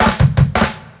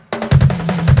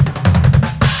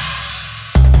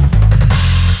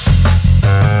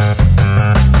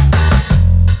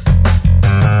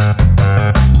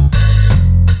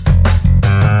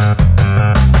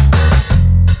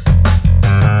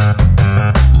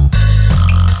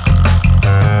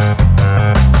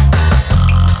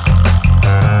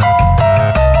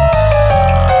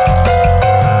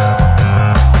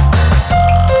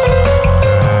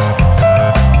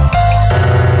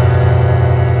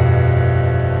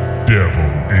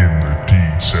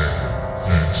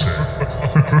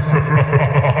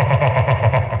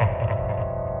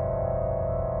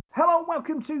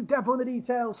welcome to Devil in the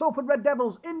Detail, Salford Red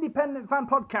Devils independent fan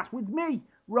podcast with me,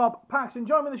 Rob Paxton.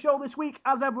 Joining me on the show this week,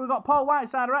 as ever, we've got Paul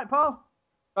Whiteside. All right, Paul?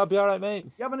 I'll be all right, mate.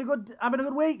 You having a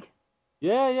good week?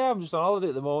 Yeah, I'm just on holiday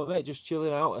at the moment, mate, just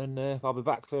chilling out, and I'll be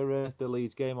back for the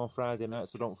Leeds game on Friday night,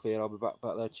 so don't fear, I'll be back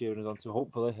there cheering us on to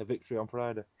hopefully a victory on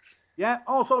Friday. Yeah,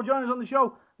 also joining us on the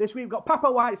show this week, we've got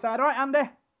Papa Whiteside. All right, Andy?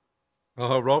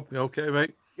 Oh, Rob, you okay,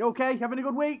 mate? You okay? Having a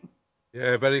good week?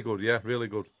 Yeah, very good, yeah, really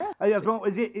good.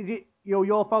 Is it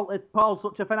your fault that Paul's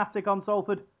such a fanatic on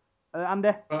Salford,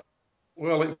 Andy?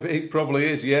 Well, it probably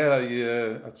is,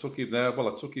 yeah. I took him there. Well,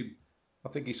 I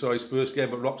think he saw his first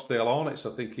game at Rochdale Hornets.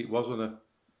 I think it was on a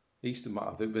Easter match.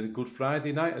 I think it was a Good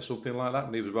Friday night or something like that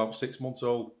when he was about 6 months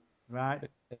old. Right.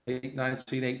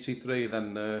 1983.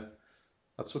 Then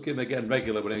I took him again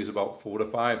regular when he was about 4 or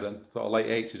 5 then. Sort of late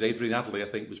 80s. Adrian Adley,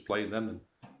 I think, was playing then. And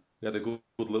he had a good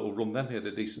little run then. He had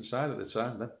a decent side at the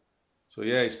time then. So,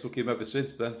 yeah, he's stuck him ever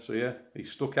since then. So, yeah,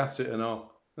 he's stuck at it and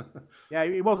all. Yeah,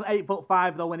 he wasn't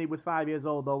 8'5" though when he was 5 years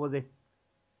old though, was he?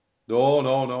 No,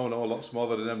 a lot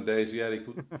smaller than them days. Yeah, he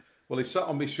could. Well, he sat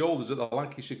on my shoulders at the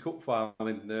Lancashire Cup final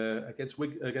against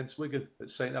Wigan at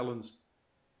St Helens.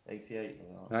 88.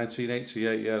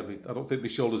 1988. Yeah, I don't think my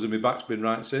shoulders and my back's been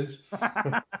right since.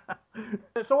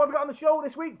 So what have we got on the show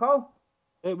this week, Paul?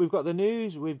 We've got the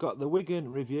news, we've got the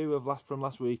Wigan review from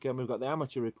last weekend, we've got the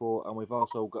amateur report, and we've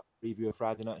also got a review of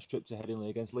Friday night's trip to Headingley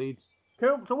against Leeds.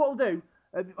 Cool. So what we'll do,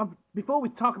 before we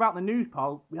talk about the news,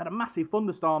 Paul, we had a massive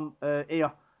thunderstorm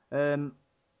here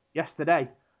yesterday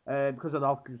because it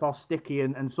was all sticky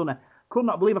and sunny. Could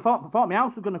not believe, I thought my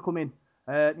house was going to come in.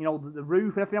 The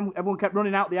roof and everything. Everyone kept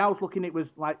running out the house looking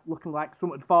like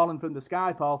something had fallen from the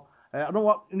sky, Paul. I don't know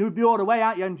what. You'd be all the way,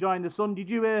 aren't you, enjoying the sun? Did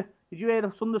you hear the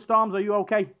thunderstorms? Are you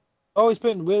okay? Oh, it's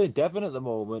been really Devon at the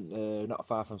moment, not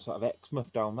far from sort of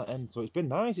Exmouth down that end. So it's been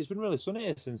nice. It's been really sunny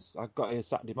here since I got here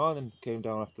Saturday morning. Came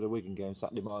down after the Wigan game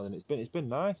Saturday morning. It's been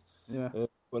nice. Yeah.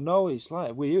 But no, it's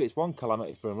like with you, it's one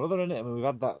calamity for another, isn't it? I mean, we've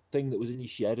had that thing that was in your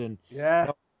shed and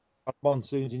had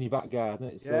monsoons in your back garden.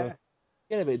 It's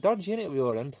getting a bit dodgy, isn't it, with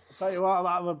your end? I'll tell you what,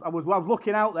 I was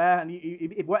looking out there, and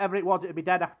if whatever it was, it'd be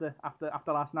dead after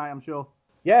last night, I'm sure.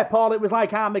 Yeah, Paul, it was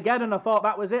like Armageddon. I thought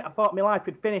that was it. I thought my life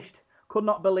had finished. Could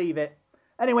not believe it.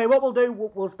 Anyway, what we'll do,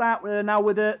 we'll start now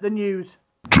with the news.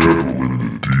 Devil in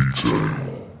the Detail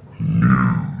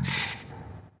News.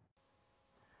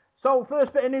 So,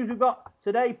 first bit of news we've got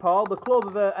today, Paul. The club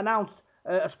have announced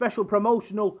a special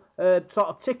promotional sort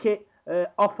of ticket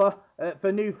offer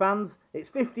for new fans. It's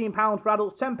 £15 for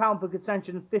adults, £10 for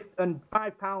contention, and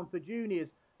 £5 for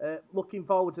juniors. Looking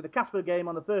forward to the Casper game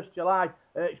on the 1st of July.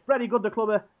 It's pretty good, the club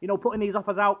are putting these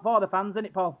offers out for the fans, isn't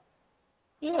it, Paul?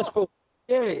 Yeah, it's cool.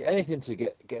 Yeah, anything to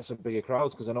get some bigger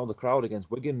crowds, because I know the crowd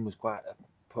against Wigan was quite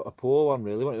a poor one,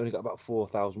 really. We only got about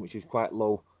 4,000, which is quite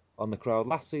low on the crowd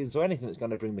last season. So anything that's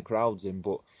going to bring the crowds in.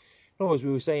 But as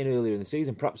we were saying earlier in the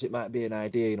season, perhaps it might be an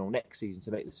idea, next season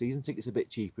to make the season tickets a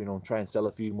bit cheaper, try and sell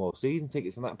a few more season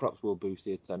tickets, and that perhaps will boost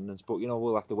the attendance. But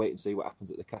we'll have to wait and see what happens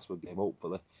at the Castle game.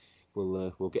 Hopefully,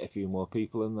 we'll get a few more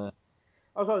people in there.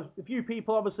 Also, a few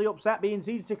people obviously upset being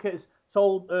season tickets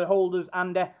sold holders,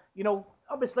 and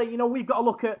obviously, we've got to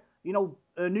look at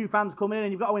new fans coming in,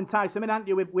 and you've got to entice them in, haven't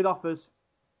you, with offers.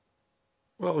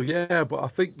 Well, yeah, but I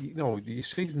think your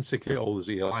season ticket holders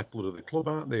are your lifeblood of the club,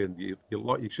 aren't they? And you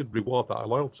should reward that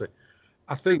loyalty.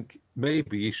 I think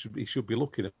maybe he should be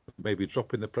looking at maybe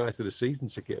dropping the price of the season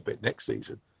ticket a bit next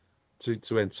season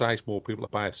to entice more people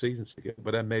to buy a season ticket.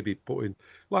 But then maybe putting,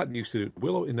 like they used to do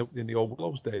Willow in the old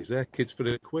Willows days, there, kids for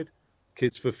 £1,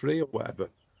 kids for free or whatever.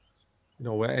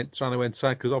 We're trying to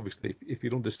entice, because obviously if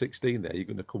you're under 16 there, you're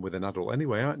going to come with an adult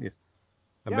anyway, aren't you?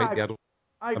 And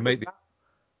make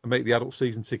the adult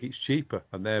season tickets cheaper,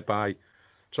 and thereby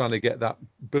trying to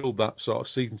build that sort of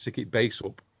season ticket base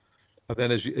up. And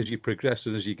then as you progress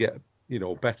and as you get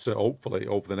better, hopefully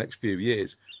over the next few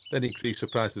years, then increase the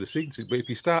price of the season ticket. But if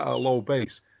you start at a low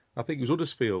base, I think it was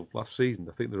Huddersfield last season.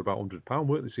 I think they're about £100,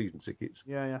 weren't the season tickets?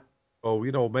 Yeah.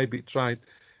 Oh, maybe try.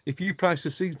 If you price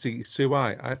the season tickets too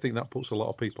high, I think that puts a lot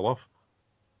of people off.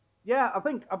 Yeah, I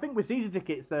think with season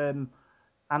tickets,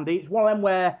 Andy, it's one of them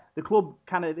where the club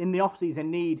kind of in the off season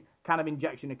need kind of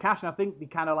injection of cash, and I think they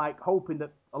kind of like hoping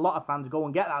that a lot of fans go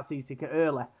and get that season ticket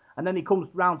early, and then it comes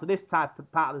round to this type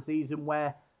of part of the season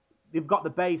where they've got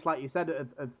the base, like you said,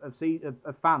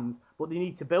 of fans, but they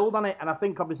need to build on it, and I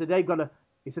think obviously they've got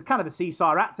it's a kind of a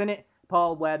seesaw act in it,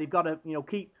 Paul, where they've got to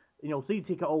keep season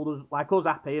ticket holders like us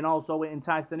happy, and also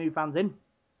entice the new fans in.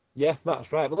 Yeah,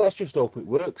 that's right. But let's just hope it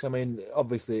works. I mean,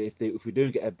 obviously, if we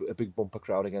do get a big bumper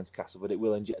crowd against Castleford, it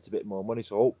will inject a bit more money.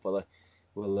 So hopefully,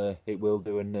 it will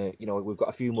do. And we've got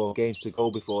a few more games to go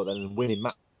before then, and winning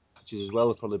matches as well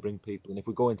will probably bring people. And if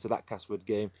we go into that Castleford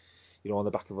game, on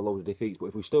the back of a load of defeats, but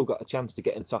if we've still got a chance to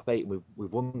get in the top 8 and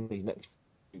we've won these next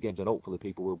few games, then hopefully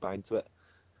people will buy into it.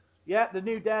 Yeah, the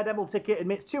new Daredevil ticket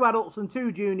admits 2 adults and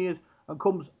 2 juniors and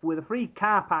comes with a free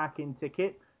car parking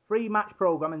ticket, free match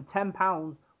programme and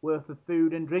 £10 worth of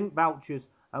food and drink vouchers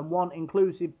and one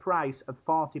inclusive price of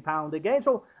 £40 a game.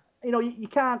 So, you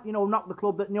can't, knock the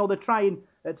club that, they're trying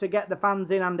to get the fans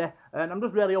in, Andy. And I'm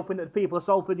just really hoping that the people of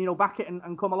Salford, back it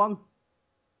and come along.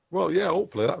 Well, yeah,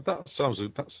 hopefully that's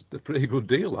a pretty good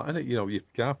deal, isn't it? Your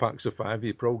car parks are £5,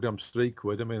 your programme's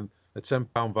 £3. I mean, a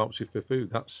 £10 voucher for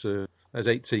food, that's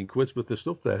 18 quid worth of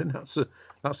stuff there, and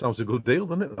that sounds a good deal,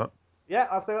 doesn't it? That. Yeah,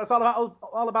 that's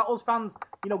all about us fans,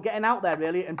 getting out there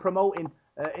really and promoting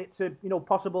it to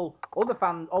possible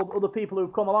other people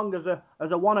who've come along as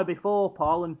a wanna before,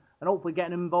 Paul, and hopefully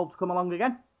getting them involved to come along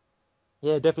again.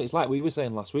 Yeah, definitely. It's like we were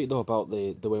saying last week though about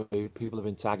the way people have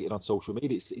been targeted on social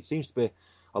media. It seems to be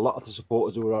a lot of the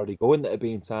supporters who are already going that are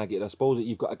being targeted. I suppose that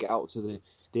you've got to get out to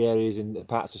the areas and the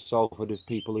parts of Salford of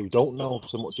people who don't know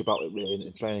so much about it really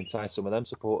and try and entice some of them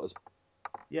supporters.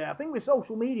 Yeah, I think with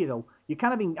social media though, you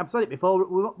kind of I've said it before,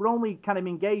 we're only kind of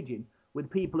engaging with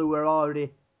people who are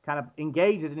already kind of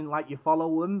engaged and like you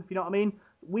follow them, if you know what I mean.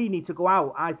 We need to go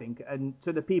out, I think, and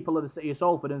to the people of the city of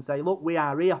Salford and say, look, we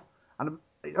are here. And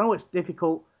I know it's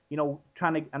difficult,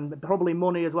 trying to, and probably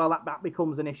money as well, that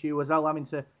becomes an issue as well, having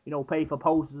to, pay for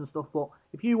posters and stuff. But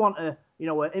if you want to,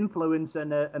 influence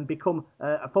and become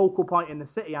a focal point in the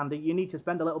city, Andy, you need to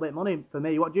spend a little bit of money for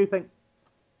me. What do you think?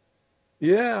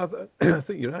 Yeah, I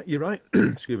think you're right.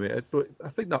 Excuse me, Ed, but I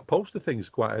think that poster thing is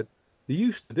quite. They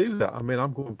used to do that. I mean,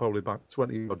 I'm going probably back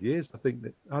 20 odd years. I think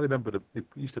that I remember they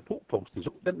used to put posters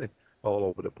up, didn't they, all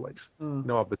over the place.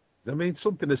 But I mean,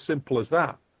 something as simple as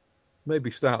that.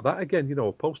 Maybe start that again.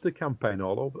 A poster campaign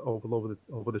all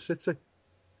over the city.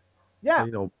 Yeah.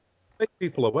 Make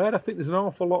people aware. I think there's an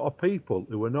awful lot of people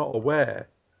who are not aware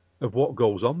of what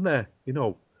goes on there.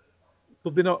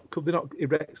 Could they not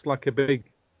erect like a big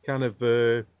kind of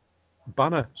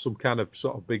banner, some kind of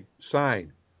sort of big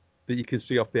sign that you can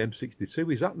see off the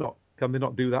M62? Is that not? Can they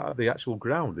not do that at the actual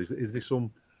ground? Is there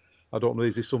some? I don't know.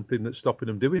 Is there something that's stopping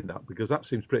them doing that? Because that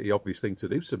seems a pretty obvious thing to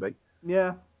do to me.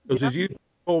 Yeah. Because as you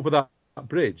over that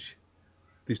bridge,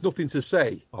 there's nothing to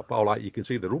say. Or like you can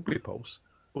see the rugby posts,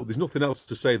 but there's nothing else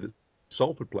to say that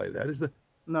Salford play there, is there?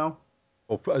 No.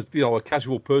 Or as a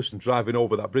casual person driving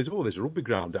over that bridge, there's a rugby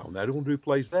ground down there. I wonder who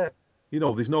plays there.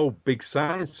 There's no big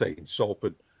sign saying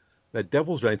Salford, they're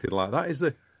Devils or anything like that, is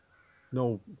there?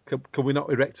 No, can we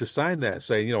not erect a sign there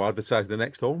saying, advertise the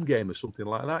next home game or something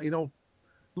like that?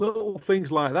 Little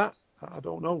things like that. I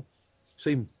don't know.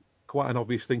 Seem quite an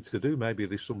obvious thing to do. Maybe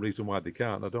there's some reason why they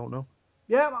can't. I don't know.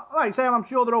 Yeah, like I say, I'm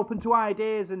sure they're open to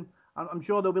ideas, and I'm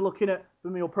sure they'll be looking at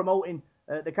promoting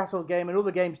the Castle game and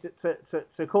other games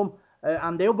to come.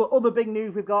 And the other big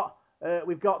news we've got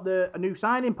a new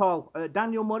signing, Paul.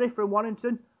 Daniel Murray from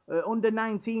Warrington, under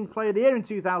 19 Player of the Year in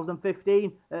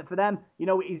 2015 for them.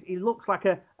 He looks like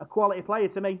a quality player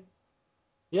to me.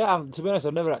 Yeah, to be honest,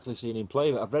 I've never actually seen him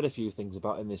play, but I've read a few things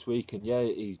about him this week, and yeah,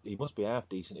 he must be half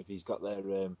decent if he's got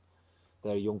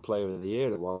their Young Player of the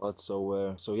Year award.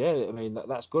 So yeah, I mean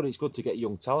that's good. It's good to get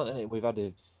young talent in it. We've had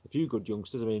a few good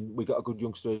youngsters. I mean, we got a good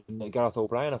youngster in Gareth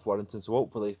O'Brien off Warrington, so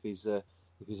hopefully if he's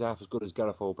half as good as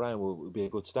Gareth O'Brien, will be a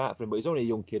good start for him. But he's only a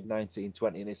young kid, 19,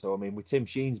 20, and so I mean, with Tim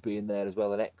Sheens being there as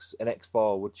well, an ex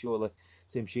forward, surely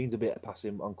Tim Sheens will be able to pass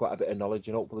him on quite a bit of knowledge,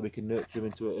 and hopefully we can nurture him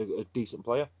into a decent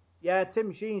player. Yeah,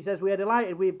 Tim Sheen says, we are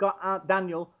delighted we've got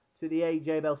Daniel to the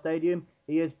AJ Bell Stadium.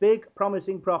 He is big,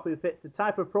 promising prop who fits the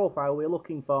type of profile we're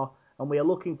looking for, and we are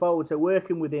looking forward to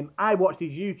working with him. I watched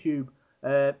his YouTube,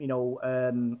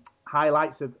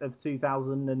 highlights of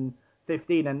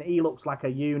 2015, and he looks like a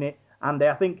unit. And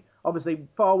I think, obviously,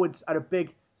 forwards are a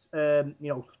big,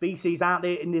 species, aren't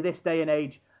they, in this day and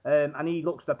age? And he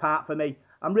looks the part for me.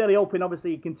 I'm really hoping,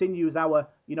 obviously, he continues our,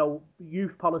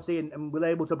 youth policy and we're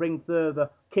able to bring further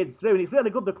kids through. And it's really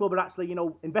good the club are actually,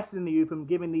 investing in the youth and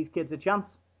giving these kids a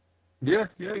chance. Yeah,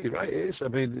 you're right. It is. I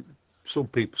mean, some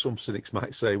cynics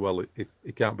might say, well,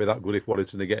 it can't be that good if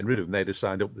Warrington are getting rid of them. They'd have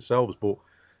signed up themselves. But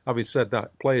having said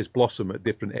that, players blossom at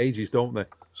different ages, don't they?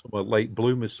 Some are late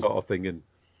bloomers sort of thing. And,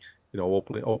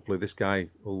 hopefully this guy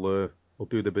will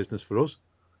do the business for us.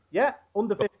 Yeah,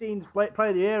 under 15s player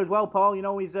of the year as well, Paul.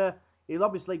 He'll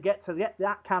obviously get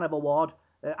that kind of award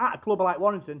at a club like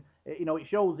Warrington. It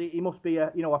shows he must be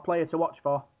a player to watch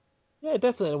for. Yeah,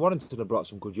 definitely. And Warrington have brought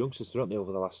some good youngsters, haven't they,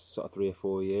 over the last sort of 3 or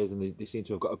 4 years, and they seem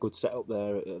to have got a good setup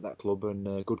there at that club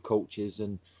and good coaches.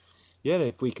 And yeah,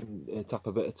 if we can tap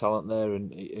a bit of talent there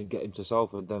and get him to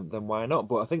Salford, then why not?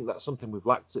 But I think that's something we've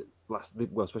lacked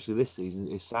especially this season,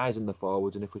 is size in the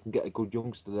forwards. And if we can get a good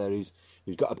youngster there who's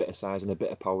got a bit of size and a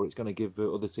bit of power, it's going to give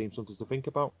other teams something to think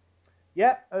about.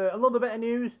 Yeah, another bit of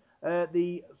news.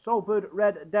 The Salford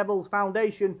Red Devils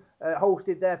Foundation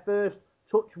hosted their first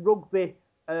touch rugby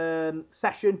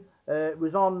session. It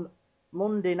was on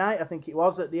Monday night, I think it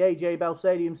was, at the AJ Bell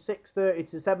Stadium, 6:30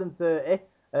 to 7:30.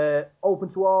 Open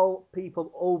to all people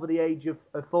over the age of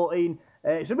 14.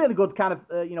 It's a really good kind of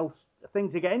thing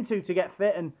to get into, to get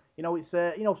fit, and it's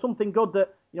something good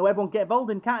that everyone get involved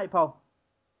in, can't it, Paul?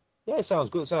 Yeah, it sounds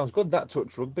good. It sounds good, that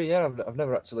touch rugby. Yeah, I've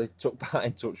never actually took part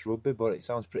in touch rugby, but it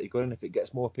sounds pretty good. And if it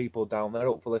gets more people down there,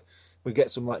 hopefully we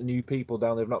get some like new people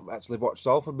down there who've not actually watched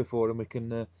Salford before, and we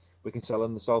can sell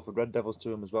in the Salford Red Devils to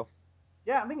them as well.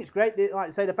 Yeah, I think it's great. Like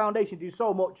I say, the foundation do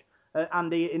so much,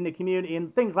 Andy, in the community,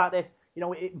 and things like this.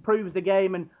 It improves the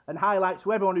game and highlights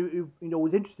to everyone who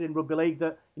is interested in rugby league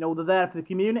that they're there for the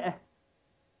community.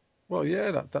 Well,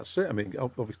 yeah, that's it. I mean,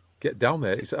 obviously, get down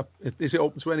there. Is it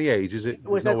open to any age?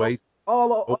 There's no age?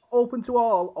 All open to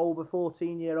all over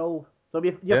 14-year-old. So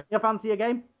if you fancy a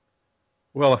game?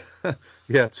 Well,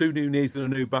 yeah, 2 new knees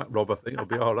and a new back, Rob. I think it'll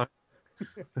be all right.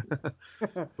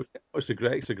 It's a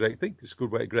great thing. It's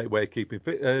a great way of keeping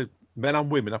fit. Men and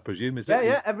women, I presume, is it?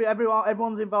 Yeah.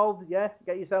 Everyone's involved. Yeah,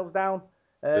 get yourselves down.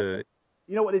 You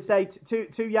know what they say: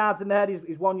 2 yards in the head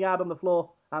is 1 yard on the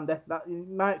floor, and that you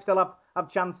might still have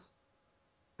chance.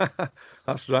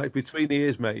 That's right. Between the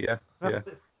ears, mate. Yeah.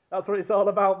 That's what it's all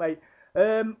about, mate.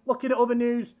 Looking at other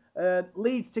news,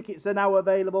 Leeds tickets are now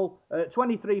available.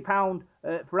 £23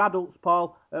 for adults,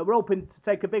 Paul. We're hoping to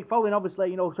take a big following,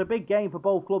 obviously. It's a big game for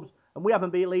both clubs, and we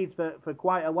haven't beat Leeds for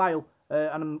quite a while.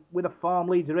 And with a farm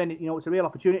Leeds are in it, it's a real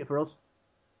opportunity for us.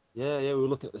 Yeah, we were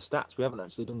looking at the stats. We haven't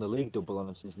actually done the league double on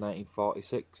them since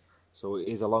 1946, so it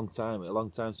is a long time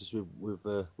since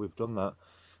we've done that.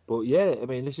 But yeah, I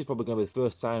mean, this is probably going to be the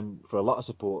first time for a lot of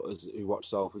supporters who watch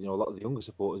Salford, a lot of the younger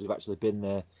supporters who've actually been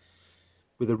there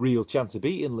with a real chance of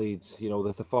beating Leeds.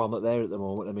 The form that they're at the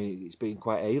moment, I mean, it's been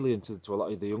quite alien to a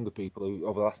lot of the younger people who,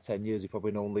 over the last 10 years, have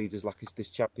probably known Leeds as like this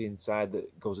champion side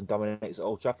that goes and dominates at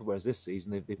Old Trafford, whereas this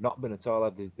season they've not been at all.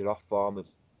 They're off form,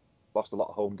 they've lost a lot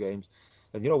of home games.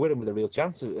 And, we're in with a real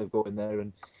chance of going there.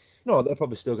 And, they're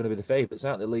probably still going to be the favourites,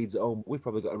 aren't they, Leeds at home? We've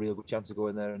probably got a real good chance of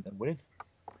going there and winning.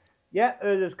 Yeah,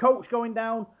 there's coach going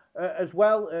down as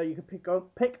well. You can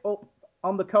pick up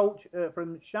on the coach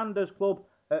from Shanders Club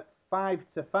at 5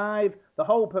 to 5, the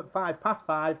Hope at 5 past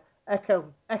 5,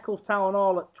 Eccles Town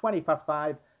Hall at 20 past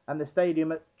 5, and the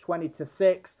stadium at 20 to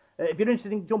 6. If you're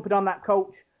interested in jumping on that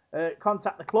coach,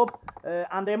 contact the club,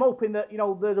 and I'm hoping that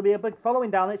there'll be a big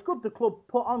following down there. It's good the club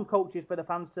put on coaches for the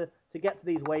fans to get to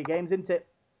these away games, isn't it?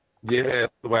 Yeah,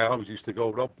 the way I always used to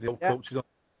go, Rob. The old coaches on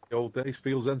the old days,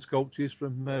 Fields End's coaches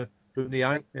from the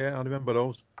eye. Yeah, I remember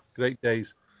those great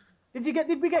days. Did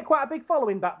we get quite a big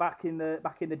following back in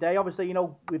the day? Obviously,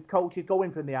 with coaches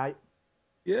going from the eye.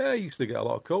 Yeah, I used to get a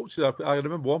lot of coaches. I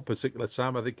remember one particular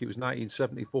time. I think it was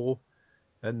 1974,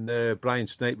 and Brian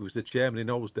Snape was the chairman in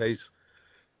those days.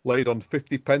 Laid on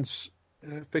 50 pence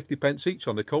each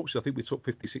on the coaches. I think we took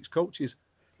 56 coaches.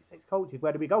 56 coaches.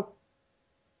 Where did we go?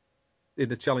 In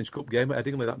the Challenge Cup game at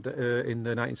Headingley in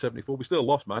 1974, we still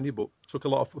lost, man. But took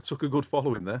a good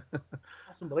following there.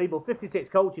 That's unbelievable. 56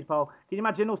 coaches, Paul. Can you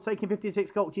imagine us taking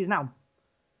 56 coaches now?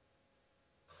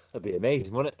 That'd be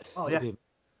amazing, wouldn't it? Oh yeah.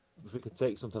 If we could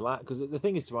take something like that, because the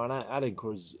thing is, tomorrow night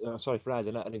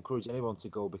Friday night, I'd encourage anyone to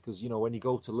go, because when you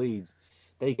go to Leeds,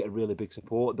 they get a really big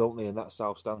support, don't they? And that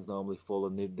south stand's normally full,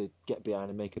 and they get behind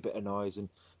and make a bit of noise. And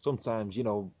sometimes,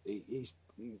 it's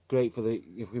great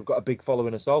if we've got a big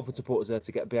following of Salford supporters there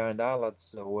to get behind our lads.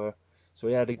 So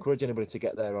yeah, I'd encourage anybody to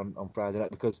get there on Friday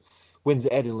night, because wins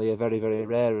at Headingley are very, very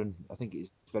rare, and I think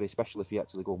it's very special if you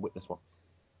actually go and witness one.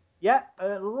 Yeah,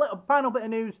 little final bit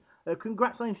of news.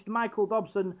 Congratulations to Michael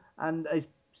Dobson and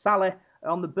Sally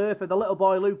on the birth of the little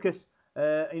boy Lucas.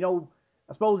 I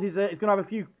suppose he's going to have a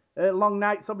few long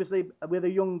nights, obviously, with a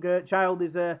young child.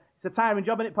 It's a tiring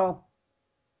job, isn't it, Paul?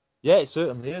 Yeah, it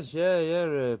certainly is.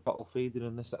 Yeah. Bottle feeding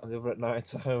and this, that, and the other at night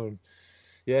time. And,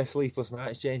 yeah, sleepless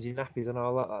nights, changing nappies and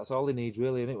all that. That's all he needs,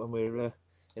 really, isn't it, when we're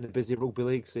in a busy rugby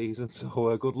league season.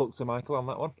 So good luck to Michael on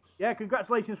that one. Yeah,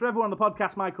 congratulations for everyone on the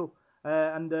podcast, Michael.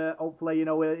 And hopefully,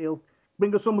 he'll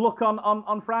bring us some luck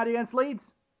on Friday against Leeds.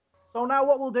 So now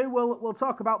what we'll do, we'll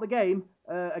talk about the game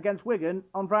against Wigan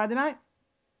on Friday night.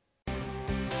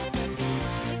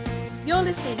 You're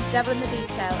listening to Devil in the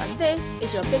Detail, and this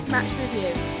is your big match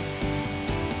review.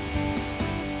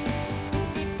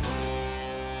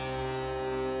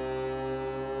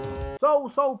 So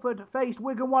Salford faced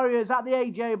Wigan Warriors at the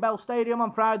AJ Bell Stadium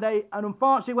on Friday and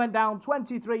unfortunately went down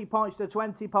 23 points to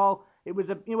 20, Paul. It was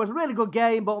a really good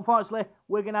game, but unfortunately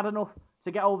Wigan had enough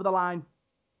to get over the line.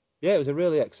 Yeah, it was a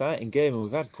really exciting game, and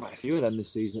we've had quite a few of them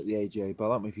this season at the AJ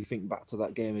Bell, haven't we? If you think back to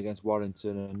that game against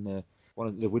Warrington and one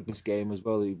of the Widnes game as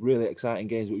well, really exciting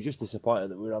games. But it was just disappointing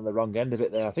that we were on the wrong end of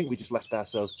it there. I think we just left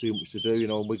ourselves too much to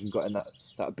do. Wigan got in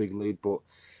that big lead, but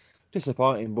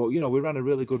disappointing. But we ran a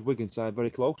really good Wigan side, very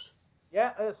close.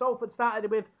 Yeah, Salford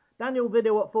started with Daniel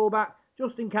Video at fullback,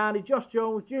 Justin Carney, Josh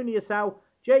Jones, Junior Sow,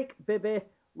 Jake Bibby,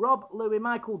 Rob Louis,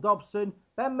 Michael Dobson,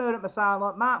 Ben Murdoch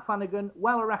Masala, Mark Flanagan,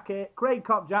 Weller Rackett, Craig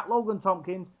Kopjak, Logan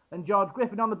Tompkins, and George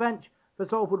Griffin on the bench for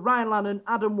Salford. Ryan Lannon,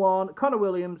 Adam Warren, Connor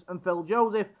Williams, and Phil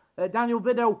Joseph. Daniel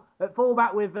Video at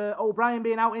fullback with O'Brien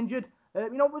being out injured.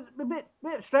 It was a bit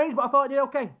strange, but I thought he did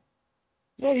okay.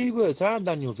 Yeah, he works hard,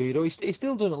 Daniel Vido. He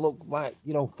still doesn't look like,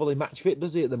 fully match fit,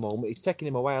 does he, at the moment? It's taking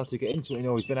him a while to get into it.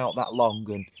 He's been out that long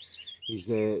and he's,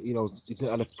 he didn't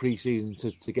have a pre-season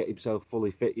to get himself fully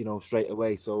fit, straight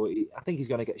away. So I think he's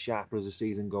going to get sharper as the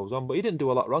season goes on. But he didn't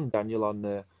do a lot wrong, Daniel,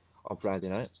 on Friday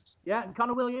night. Yeah, and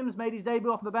Connor Williams made his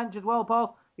debut off the bench as well,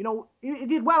 Paul. He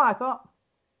did well, I thought.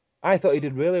 I thought he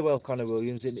did really well, Connor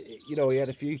Williams. And, he had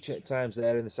a few times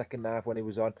there in the second half when he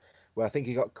was on, where I think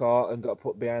he got caught and got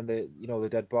put behind the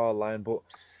dead ball line, but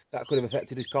that could have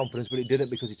affected his confidence, but it didn't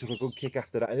because he took a good kick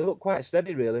after that, and he looked quite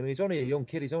steady, really. I mean, he's only a young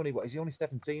kid. He's only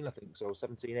 17, I think, so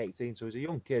 17, 18, so he's a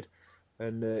young kid,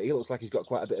 and he looks like he's got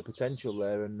quite a bit of potential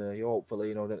there, and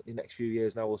hopefully, the next few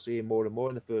years now we'll see him more and more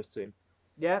in the first team.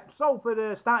 Yeah,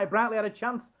 Salford started brightly, had a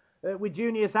chance with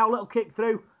Junior Sow, little kick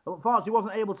through, but unfortunately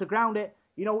wasn't able to ground it.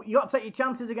 You got to take your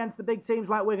chances against the big teams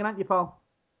like Wigan, haven't you, Paul?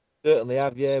 Certainly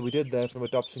have, yeah. We did there from a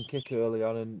Dobson kick early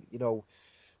on, and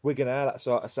Wigan are that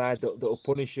sort of side that'll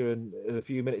punish you. And a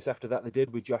few minutes after that, they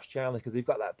did with Josh Charnley because they've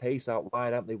got that pace out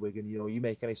wide, haven't they, Wigan? You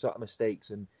make any sort of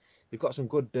mistakes, and they've got some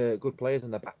good players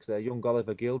in their backs there. Young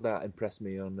Oliver Gildart impressed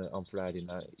me on Friday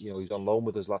night. He's on loan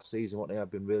with us last season.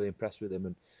 I've been really impressed with him,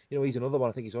 and he's another one.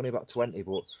 I think he's only about 20,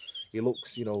 but he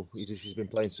looks, he's been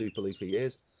playing Super League for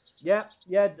years. Yeah.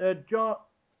 George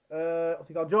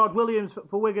Williams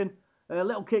for Wigan. A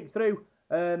little kick through,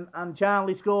 and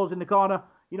Charlie scores in the corner.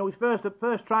 His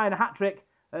first try and a hat trick.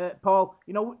 Paul,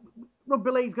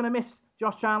 rugby league's going to miss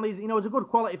Josh Charlie. He's a good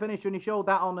quality finisher, and he showed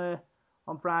that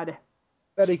on Friday.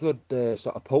 Very good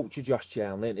sort of poacher, Josh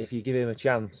Charnley. And if you give him a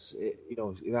chance,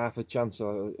 half a chance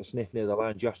or a sniff near the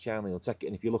line, Josh Charnley will take it.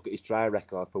 And if you look at his try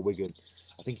record for Wigan,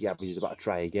 I think he averages about a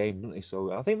try a game, doesn't he?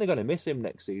 So I think they're going to miss him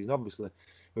next season. Obviously,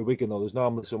 with Wigan, though, there's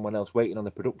normally someone else waiting on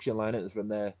the production line, isn't there, from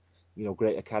their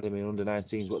great academy and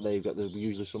under-19s. What they've got, there's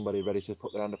usually somebody ready to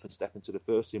put their hand up and step into the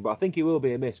first team. But I think he will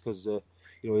be a miss because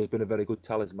he's been a very good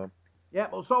talisman. Yeah,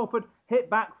 well, Salford hit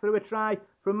back through a try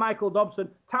from Michael Dobson,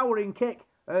 towering kick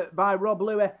by Rob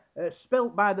Louis,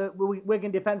 spilt by the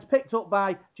Wigan defence, picked up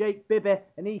by Jake Bibby,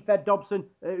 and he fed Dobson,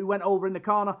 who went over in the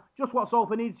corner. Just what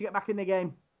Salford needed to get back in the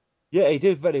game. Yeah, he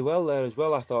did very well there as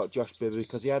well, I thought, Josh Bibby,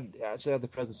 because he actually had the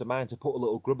presence of mind to put a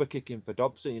little grubber kick in for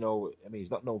Dobson.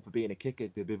 He's not known for being a kicker,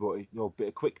 Bibby, but a bit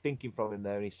of quick thinking from him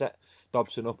there, and he set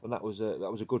Dobson up, and that was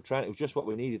a good try. It was just what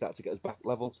we needed, that to get us back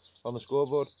level on the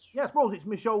scoreboard. Yeah, I suppose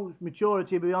it shows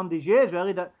maturity beyond his years,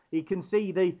 really, that he can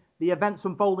see the events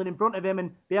unfolding in front of him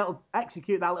and be able to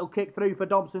execute that little kick through for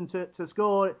Dobson to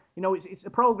score. It's a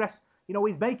progress,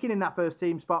 he's making in that first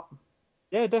team spot.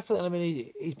 Yeah, definitely. I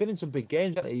mean, he's been in some big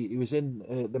games, hasn't he? He was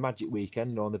in the Magic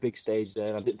Weekend, on the big stage there,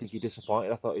 and I didn't think he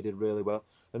disappointed. I thought he did really well.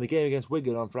 And the game against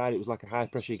Wigan on Friday, it was like a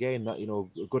high-pressure game, that,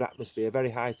 a good atmosphere, very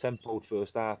high-tempoed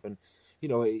first half, and,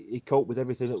 he coped with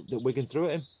everything that Wigan threw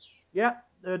at him. Yeah,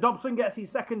 Dobson gets his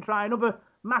second try, another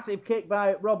massive kick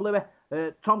by Rob Louis.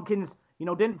 Tompkins,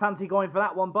 didn't fancy going for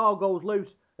that one. Ball goes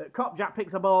loose. Kopjak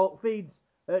picks a ball, feeds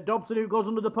Dobson, who goes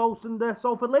under the post, and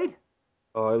Salford lead.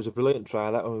 Oh, it was a brilliant try.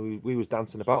 That one, we was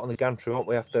dancing about on the gantry, weren't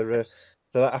we, after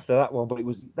that one? But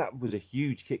that was a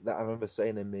huge kick that I remember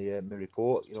saying in my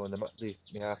report, in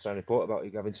the half-time report about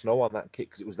having snow on that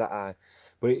kick because it was that high.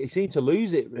 But he seemed to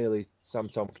lose it, really, Sam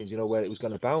Tompkins, where it was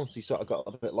going to bounce. He sort of got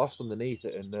a bit lost underneath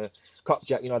it. And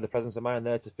Kopjak, had the presence of mind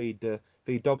there to feed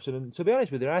Dobson. And to be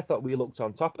honest with you, I thought we looked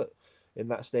on top in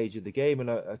that stage of the game. And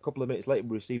a couple of minutes later,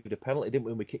 we received a penalty, didn't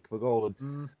we, when we kicked for goal.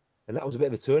 And that was a bit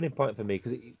of a turning point for me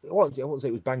because I won't say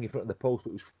it was bang in front of the post,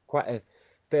 but it was quite a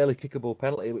fairly kickable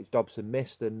penalty which Dobson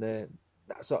missed, and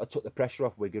that sort of took the pressure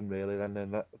off Wigan, really. And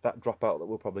then that dropout that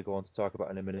we'll probably go on to talk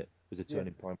about in a minute was a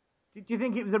turning point. Do you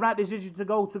think it was the right decision to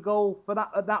go to goal for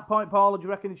that at that point, Paul, or do you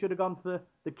reckon he should have gone for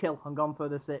the kill and gone for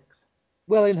the 6?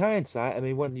 Well, in hindsight, I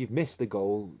mean, when you've missed the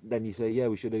goal, then you say, yeah,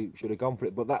 we should have gone for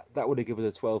it. But that would have given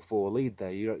us a 12-4 lead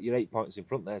there. You're 8 points in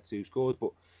front there, 2 scores.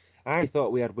 But I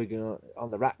thought we had Wigan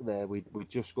on the rack there. We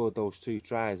just scored those 2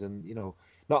 tries, and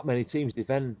not many teams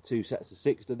defend 2 sets of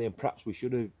 6, do they? And perhaps we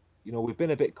should have. We've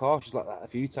been a bit cautious like that a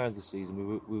few times this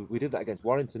season. We did that against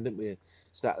Warrington, didn't we?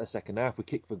 Start of the second half, we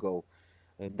kicked for goal,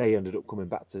 and they ended up coming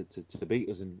back to beat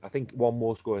us. And I think one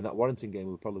more score in that Warrington game,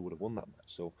 we probably would have won that match.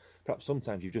 So perhaps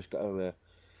sometimes you've just got to,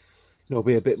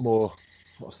 be a bit more,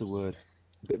 what's the word,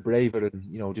 a bit braver,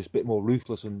 and just a bit more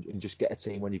ruthless, and just get a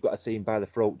team when you've got a team by the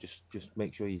throat. Just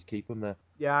make sure you keep them there.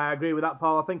 Yeah, I agree with that,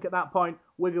 Paul. I think at that point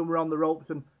Wigan were on the ropes,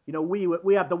 and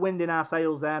we had the wind in our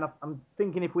sails there. And I'm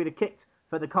thinking if we'd have kicked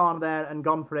for the corner there and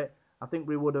gone for it, I think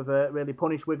we would have really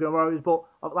punished Wigan Warriors. But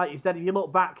like you said, if you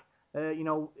look back,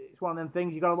 it's one of them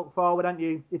things you got to look forward, haven't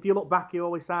you? If you look back, you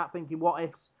always start thinking what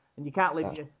ifs, and you can't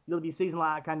live your season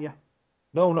like that, can you?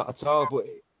 No, not at all. But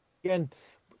again,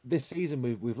 this season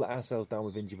we've let ourselves down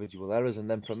with individual errors, and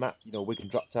then from that, Wigan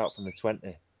dropped out from the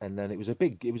 20, and then it was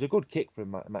a good kick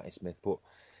from Matty Smith, but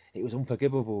it was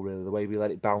unforgivable really the way we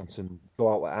let it bounce and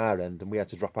go out at our end, and we had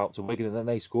to drop out to Wigan, and then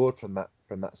they scored from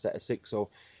that set of 6. So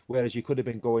whereas you could have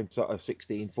been going sort of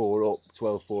 16-4 up,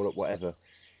 12-4 up, whatever,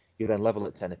 you then level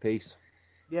at 10 apiece.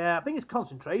 Yeah, I think it's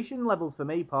concentration levels for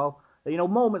me, Paul.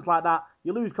 Moments like that,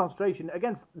 you lose concentration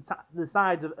against the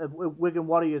sides of Wigan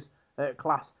Warriors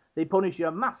class. They punish you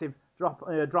a massive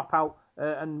drop out,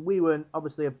 and we were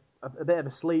obviously a bit of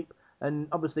a sleep, and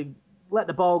obviously let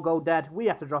the ball go dead. We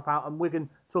had to drop out, and Wigan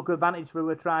took advantage through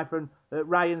a try from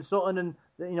Ryan Sutton, and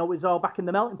it was all back in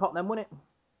the melting pot then, wasn't it?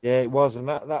 Yeah, it was, and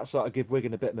that sort of gave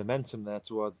Wigan a bit of momentum there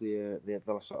towards the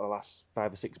sort of last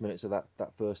 5 or 6 minutes of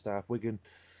that first half. Wigan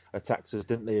attacked us,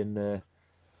 didn't they? And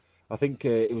I think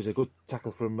it was a good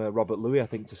tackle from Robert Louis, I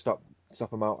think, to stop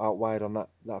him out wide on that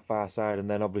far side. And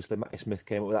then obviously Matty Smith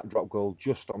came up with that drop goal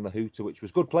just on the hooter, which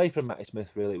was good play from Matty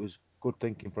Smith, really. It was good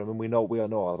thinking from him. And we all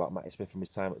know all about Matty Smith from his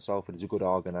time at Salford. He's a good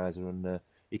organiser, and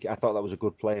I thought that was a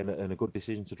good play and a good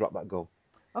decision to drop that goal.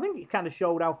 I think it kind of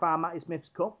showed how far Matty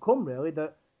Smith's come really,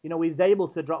 that he's able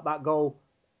to drop that goal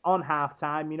on half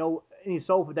time. In his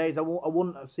Salford days, I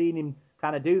wouldn't have seen him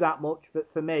kind of do that much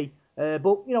for me.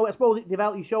 But I suppose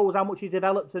he shows how much he's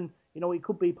developed, and he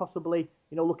could be possibly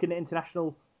looking at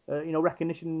international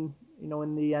recognition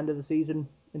in the end of the season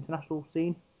international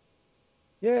scene.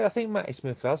 Yeah, I think Matty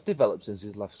Smith has developed since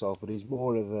he's left Salford. He's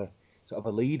more of a sort of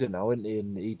a leader now, isn't he?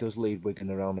 And he does lead Wigan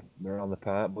around the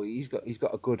park, but he's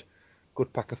got a good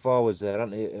pack of forwards there,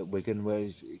 hasn't he, at Wigan, where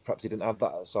perhaps he didn't have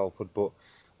that at Salford, but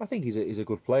I think he's a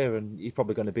good player, and he's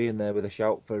probably going to be in there with a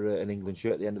shout for an England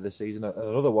shirt at the end of the season.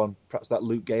 Another one, perhaps that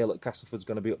Luke Gale at Castleford's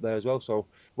going to be up there as well. So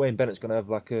Wayne Bennett's going to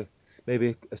have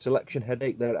maybe a selection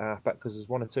headache there at half back, because there's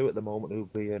 1 or 2 at the moment who'll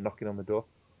be knocking on the door.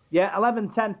 Yeah,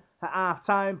 11-10 at half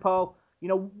time, Paul.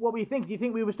 What do you think? Do you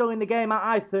think we were still in the game?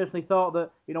 I personally thought that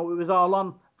it was all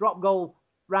on. Drop goal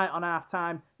right on half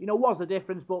time. Was the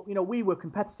difference, but we were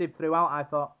competitive throughout, I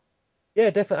thought. Yeah,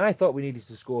 definitely. I thought we needed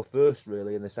to score first,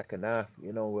 really, in the second half,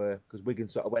 because Wigan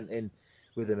sort of went in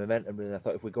with the momentum, and I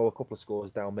thought if we go a couple of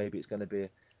scores down, maybe it's going to be a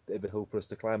bit of a hill for us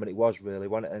to climb, and it was really,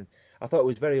 wasn't it? And I thought it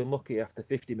was very unlucky after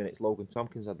 50 minutes, Logan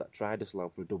Tompkins had that try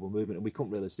disallowed for a double movement, and we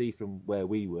couldn't really see from where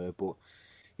we were, but,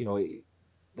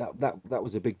 that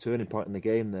was a big turning point in the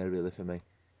game there, really, for me.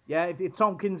 Yeah, if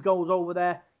Tompkins goes over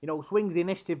there, swings the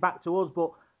initiative back to us,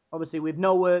 but obviously with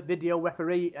no video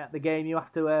referee at the game, you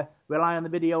have to rely on the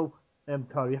video. You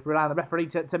have to rely on the referee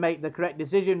to make the correct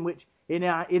decision, which in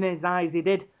his eyes he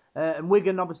did. And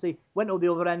Wigan obviously went to the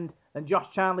other end, and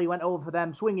Josh Charnley went over for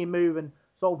them, swinging move, and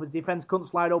Salford's defence couldn't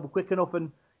slide over quick enough,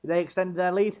 and they extended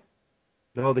their lead.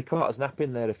 No, they caught us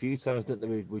napping there a few times, didn't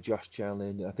they, with Josh Charnley?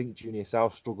 And I think Junior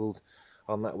South struggled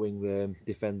on that wing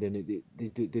defending.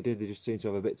 They just seemed to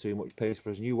have a bit too much pace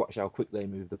for us. And you watch how quick they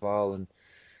moved the ball, and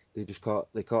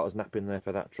they caught us napping there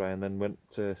for that try, and then went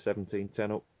to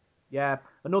 17-10 up. Yeah,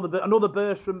 another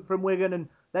burst from Wigan, and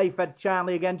they fed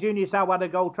Charnley again. Junior South had a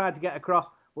goal, tried to get across,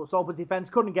 but Salford defence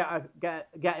couldn't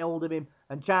get hold of him,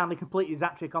 and Charnley completed his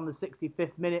hat-trick on the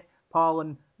 65th minute. Paul,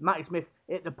 and Matty Smith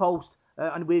hit the post,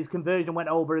 and with his conversion went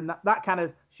over, and that kind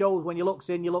of shows when you looks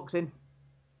in.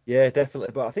 Yeah,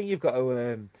 definitely. But I think you've got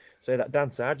to say that Dan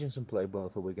Sargentson played well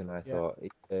for Wigan. I thought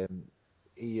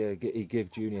he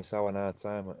gave Junior Sow a hard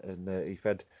time, and he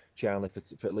fed Charnley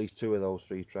for at least 2 of those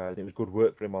 3 tries. It was good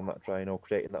work for him on that try,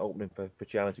 creating that opening for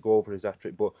Charnley to go over his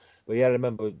hat-trick. But yeah, I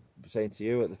remember saying to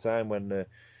you at the time when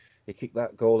he kicked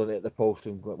that goal and hit the post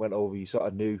and went over, you sort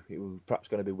of knew it was perhaps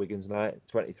going to be Wigan's night.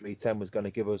 23-10 was going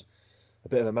to give us a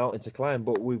bit of a mountain to climb,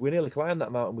 but we nearly climbed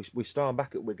that mountain. We stormed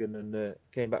back at Wigan and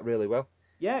came back really well.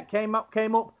 Yeah, came up.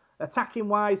 attacking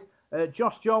wise,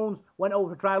 Josh Jones went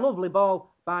over to try a lovely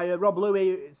ball by Rob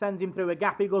Louis, sends him through a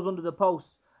gap, he goes under the post,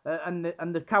 and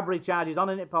the cavalry charges on,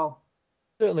 isn't it, Paul?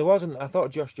 Certainly wasn't. I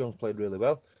thought Josh Jones played really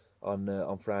well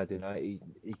on Friday night.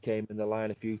 He came in the line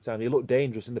a few times. He looked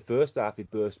dangerous in the first half. He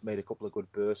made a couple of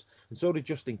good bursts, and so did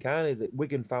Justin Carney. That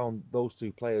Wigan found those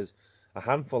two players a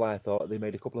handful. I thought they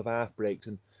made a couple of half breaks,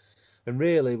 and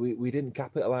really we didn't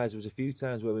capitalise. There was a few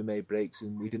times where we made breaks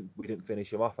and we didn't finish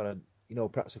them off. And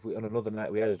perhaps if on another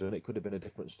night we had done, it could have been a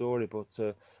different story. But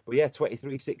yeah,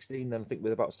 23-16. Then I think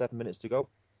with about 7 minutes to go.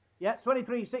 Yeah,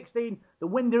 23-16. The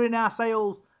wind are in our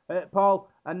sails, Paul,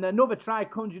 and another try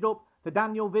conjured up to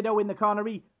Daniel Vidal in the corner.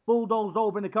 He bulldozed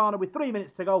over in the corner with 3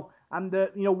 minutes to go, and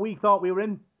we thought we were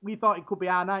in. We thought it could be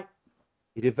our night.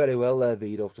 He did very well there,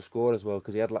 Vidal, to score as well,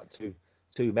 because he had like two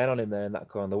men on him there in that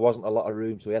corner. There wasn't a lot of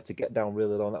room, so he had to get down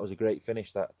really low, and that was a great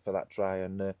finish for that try.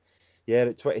 And yeah,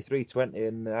 at 23-20,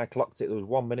 and I clocked it. There was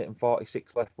 1 minute and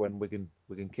 46 left when Wigan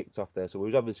kicked off there, so we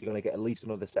was obviously going to get at least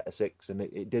another set of 6, and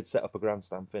it did set up a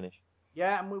grandstand finish.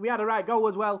 Yeah, and we had a right goal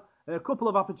as well. A couple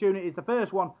of opportunities. The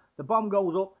first one, the bomb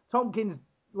goes up. Tompkins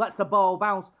lets the ball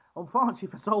bounce. Unfortunately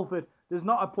for Salford, there's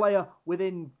not a player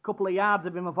within a couple of yards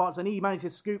of him, unfortunately. He managed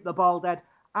to scoop the ball dead.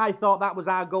 I thought that was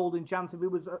our golden chance. If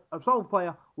it was a Salford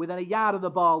player within a yard of the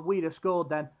ball, we'd have scored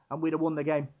then, and we'd have won the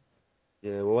game.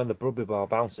 Yeah, well, when the rugby ball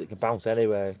bounces, it can bounce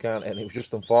anywhere, can't it? And it was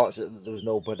just unfortunate that there was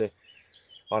nobody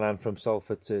on hand from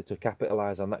Salford to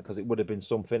capitalise on that, because it would have been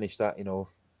some finish that,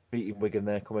 beating Wigan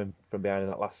there, coming from behind in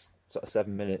that last sort of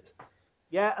 7 minutes.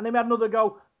 Yeah, and then we had another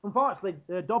go. Unfortunately,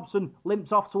 Dobson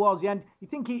limps off towards the end. You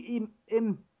think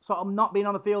him sort of not being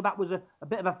on the field, that was a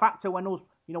bit of a factor when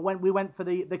when we went for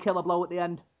the killer blow at the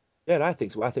end? Yeah, I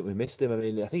think so. I think we missed him. I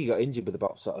mean, I think he got injured with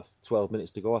about sort of 12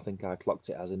 minutes to go. I think I clocked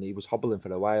it as, and he was hobbling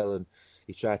for a while, and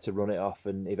he tried to run it off,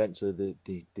 and eventually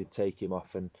they did take him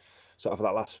off, and sort of for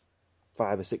that last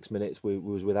 5 or 6 minutes we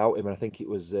was without him, and I think it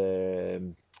was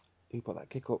who put that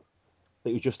kick up? I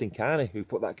think it was Justin Carney who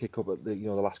put that kick up at the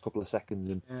last couple of seconds,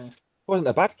 and it wasn't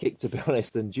a bad kick, to be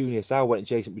honest. And Junior Sa'u went and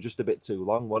chased it, but just a bit too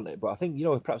long, wasn't it? But I think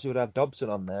perhaps we would have had Dobson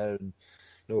on there, and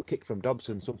a kick from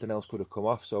Dobson, something else could have come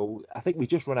off. So I think we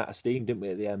just ran out of steam, didn't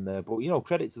we, at the end there? But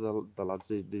credit to the lads,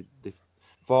 they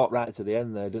fought right to the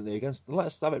end there, didn't they? Against,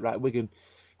 let's have it right, Wigan,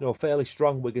 fairly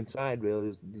strong Wigan side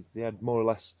really. They had more or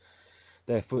less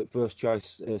their first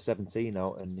choice 17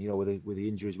 out, and with the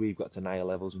injuries we've got to Niall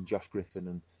Levels and Josh Griffin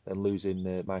and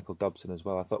losing Michael Dobson as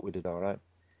well, I thought we did all right.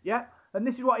 Yeah, and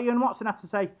this is what Ian Watson had to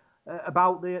say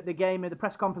about the game at the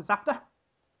press conference after.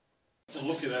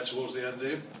 Unlucky there towards the end,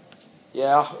 Ian.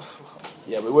 Yeah,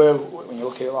 we were when you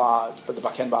look at it like at the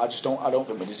back end, but I don't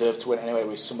think we deserved to win anyway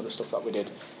with some of the stuff that we did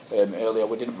earlier.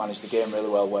 We didn't manage the game really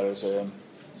well, whereas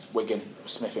Wigan,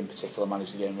 Smith in particular,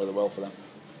 managed the game really well for them.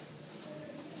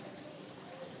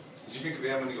 Did you think if we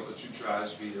hadn't got the 2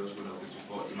 tries, videos would have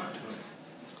thought you might have done it?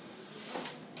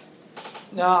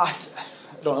 No, I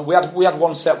don't know. We had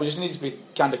one set. We just need to be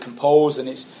kind of composed, and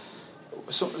it's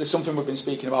something we've been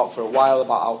speaking about for a while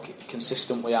about how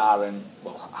consistent we are and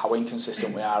how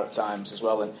inconsistent we are at times as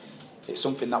well. And it's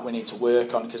something that we need to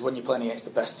work on, because when you're playing against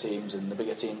the best teams and the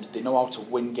bigger teams, they know how to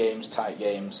win games, tight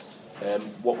games.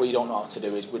 What we don't know how to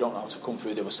do is we don't know how to come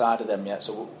through the other side of them yet.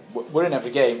 So we're in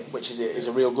every game, which is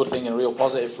a real good thing and a real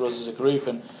positive for us as a group.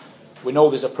 And we know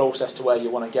there's a process to where you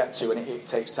want to get to, and it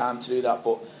takes time to do that.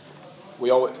 But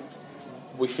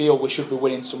we feel we should be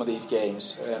winning some of these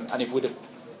games. And if we'd have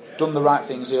done the right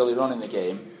things earlier on in the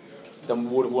game, then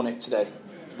we would have won it today.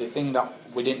 The thing that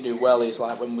we didn't do well is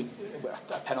like when we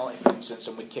a penalty, for instance,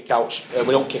 and we kick out,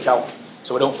 we don't kick out,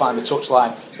 so we don't find the touch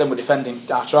line. So then we're defending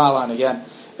our try line again.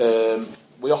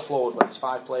 We offload when there's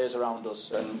 5 players around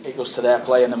us, and it goes to their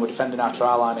play, and then we're defending our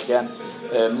try line again.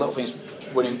 Little things,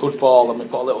 winning good ball, and we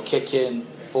put a little kick in,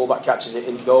 fullback catches it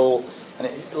in goal, and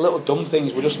little dumb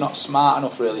things. We're just not smart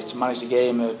enough really to manage the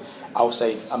game. I would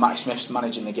say Matty Smith's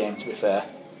managing the game, to be fair.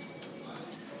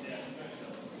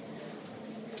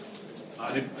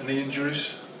 Any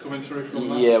injuries coming through from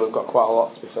that? Yeah, we've got quite a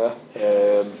lot, to be fair.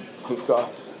 We've got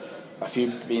a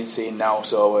few being seen now,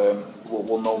 so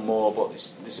we'll know more, but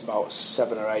there's about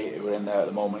 7 or 8 who are in there at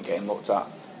the moment getting looked at,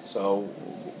 so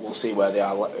we'll see where they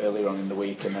are earlier on in the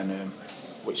week, and then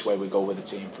which way we go with the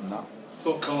team from that. I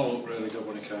thought Connor looked really good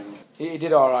when he came on. He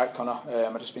did all right, Connor.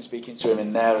 I've just been speaking to him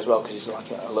in there as well, because he's like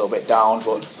a little bit down,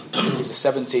 but he's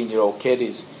a 17-year-old kid.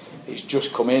 He's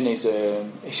just come in.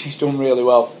 He's done really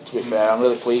well, to be fair. I'm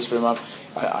really pleased for him.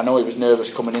 I know he was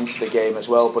nervous coming into the game as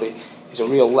well, but he's a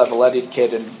real level-headed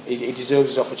kid, and he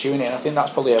deserves his opportunity. And I think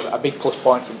that's probably a big plus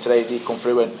point from today as he come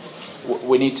through. And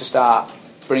we need to start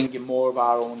bringing more of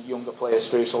our own younger players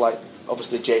through. So like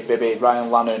obviously Jake Bibby, Ryan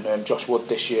Lannon, Josh Wood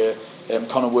this year,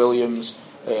 Connor Williams.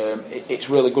 It's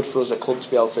really good for us at club to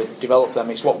be able to develop them.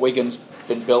 It's what Wigan's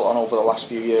been built on over the last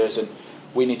few years, and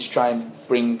we need to try and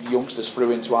bring youngsters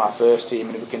through into our first team.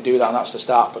 And if we can do that, and that's the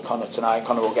start for Connor tonight,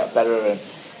 Connor will get better, and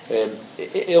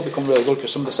it'll become really good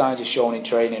because some of the signs he's shown in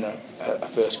training are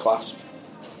first class.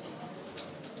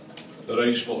 Are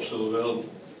 8 spots still available?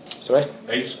 Sorry?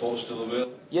 8 spots still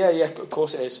available? Yeah, of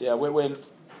course it is. Yeah,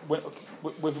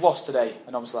 we've lost today,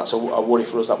 and obviously that's a worry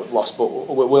for us that we've lost. But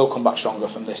we'll come back stronger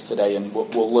from this today, and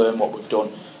we'll learn what we've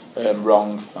done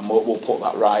wrong, and we'll put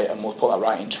that right, and we'll put that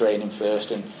right in training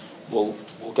first, and we'll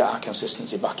get our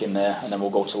consistency back in there, and then we'll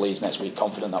go to Leeds next week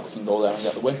confident that we can go there and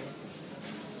get the win.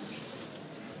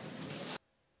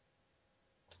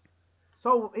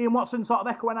 So Ian Watson sort of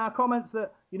echoing our comments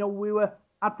that we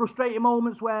had frustrating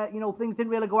moments where things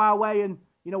didn't really go our way, and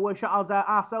we shot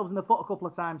ourselves in the foot a couple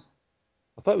of times.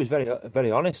 I thought he was very,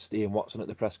 very honest, Ian Watson, at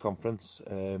the press conference.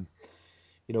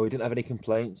 He didn't have any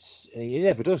complaints. He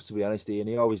never does, to be honest. Ian,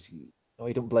 he always,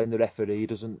 he doesn't blame the referee. He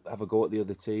doesn't have a go at the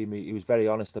other team. He was very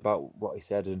honest about what he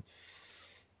said, and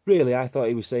really, I thought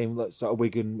he was saying that sort of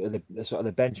Wigan, the sort of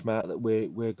the benchmark that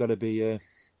we're going to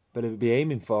be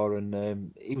aiming for,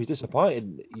 and he was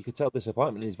disappointed. You could tell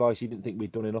disappointment in his voice. He didn't think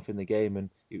we'd done enough in the game, and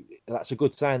that's a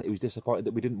good sign that he was disappointed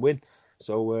that we didn't win.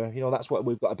 So that's what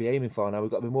we've got to be aiming for now. We've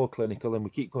got to be more clinical, and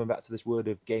we keep coming back to this word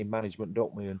of game management,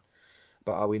 don't we? And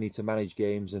about how we need to manage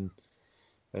games, and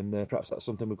perhaps that's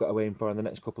something we've got to aim for in the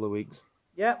next couple of weeks.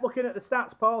 Yeah, looking at the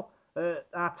stats, Paul,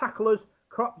 our tacklers: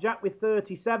 Kropjak with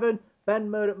 37, Ben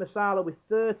Murdoch-Masala with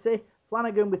 30.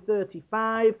 Flanagan with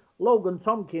 35, Logan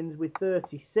Tompkins with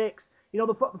 36.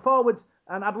 The forwards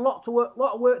and had a lot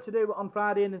of work to do on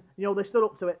Friday, and they stood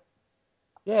up to it.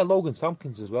 Yeah, Logan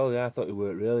Tompkins as well. Yeah, I thought he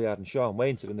worked really hard. And Sean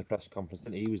Wayne said in the press conference,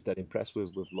 didn't he? He was dead impressed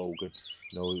with Logan.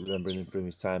 Remembering him from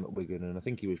his time at Wigan, and I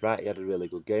think he was right. He had a really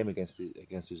good game against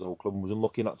his old club and was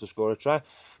unlucky not to score a try.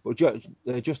 But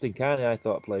Justin Carney, I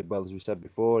thought, played well, as we said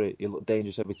before. He looked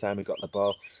dangerous every time he got the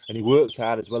ball, and he worked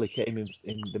hard as well. He came in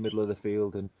the middle of the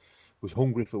field and was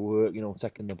hungry for work,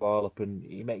 taking the ball up, and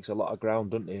he makes a lot of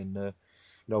ground, doesn't he? And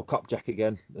Kopjak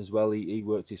again as well. He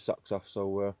worked his socks off,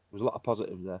 so there was a lot of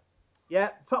positives there. Yeah,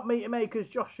 top meter makers: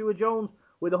 Joshua Jones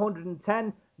with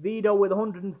 110, Vido with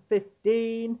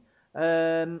 115,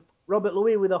 Robert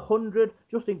Louis with 100,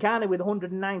 Justin Carney with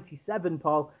 197.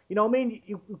 Paul,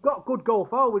 you've got good goal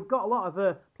forward. We've got a lot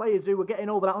of players who are getting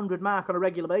over that 100 mark on a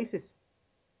regular basis.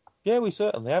 Yeah, we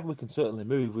certainly have. We can certainly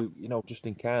move.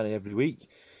 Justin Carney every week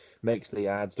makes the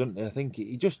yards, doesn't he? I think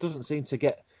he just doesn't seem to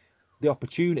get the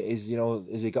opportunities,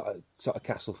 as he got at sort of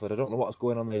Castleford. I don't know what's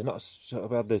going on there. He's not sort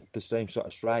of had the same sort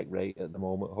of strike rate at the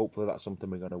moment. Hopefully that's something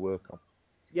we're going to work on.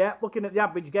 Yeah, looking at the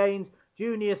average gains,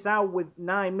 Junior Sow with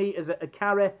 9 metres at a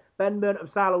carry, Ben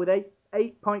Murdoch-Masala with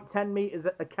 8.10 metres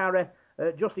at a carry,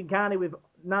 Justin Carney with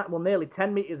nearly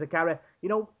 10 metres a carry.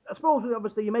 I suppose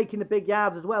obviously you're making the big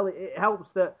yards as well. It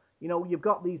helps that, you've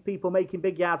got these people making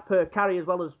big yards per carry as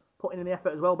well as putting in the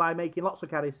effort as well by making lots of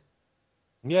carries.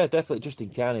 Yeah, definitely. Justin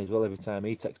Carney as well. Every time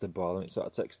he takes the ball, and it sort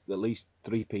of takes at least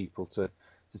 3 people to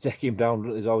take him down.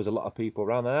 There's always a lot of people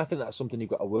around, and I think that's something you've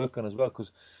got to work on as well.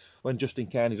 Because when Justin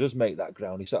Carney does make that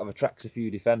ground, he sort of attracts a few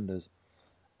defenders,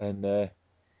 and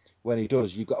when he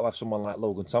does, you've got to have someone like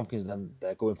Logan Tompkins. Then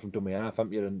they're going from dummy half,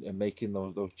 haven't you, and making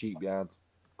those cheap yards.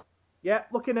 Yeah,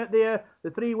 looking at the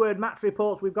 3-word match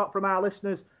reports we've got from our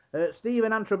listeners,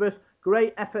 Stephen Antrobus,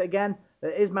 great effort again.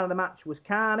 His man of the match was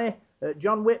Carney.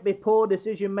 John Whitby, poor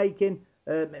decision making.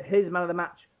 His man of the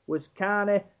match was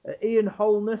Carney. Ian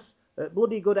Holness,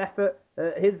 bloody good effort.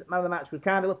 His man of the match was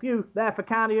Carney. A few there for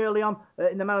Carney early on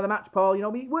in the man of the match, Paul.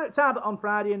 He worked hard on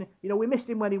Friday, and we missed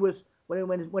him when he was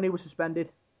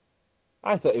suspended.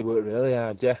 I thought he worked really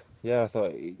hard. Yeah. I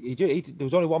thought he there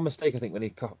was only one mistake, I think, when he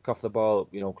coughed the ball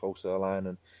up, close to the line,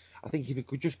 and I think if he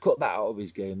could just cut that out of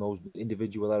his game, those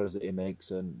individual errors that he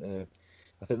makes, and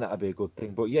I think that'd be a good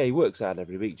thing. But yeah, he works hard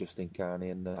every week, Justin Carney,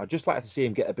 and I'd just like to see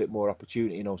him get a bit more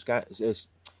opportunity,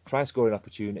 try scoring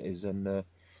opportunities, and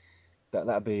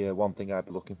that'd be one thing I'd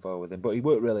be looking for with him. But he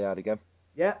worked really hard again.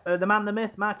 Yeah, the man, the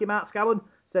myth, Mark Scallon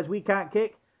says we can't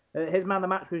kick. His man of the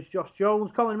match was Josh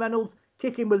Jones. Colin Reynolds,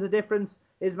 kicking was the difference.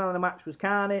 His man of the match was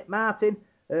Carney. Martin,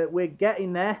 we're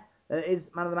getting there. His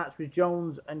man of the match was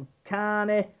Jones and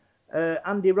Carney.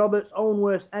 Andy Roberts, own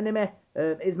worst enemy.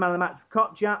 His man of the match was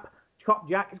Kopjak.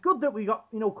 It's good that we got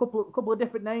a couple of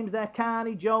different names there.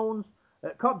 Carney, Jones,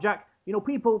 Kopjak.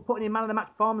 People putting in man of the match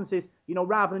performances.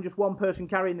 Rather than just one person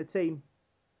carrying the team.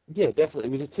 Yeah, definitely.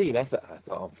 It was a team effort, I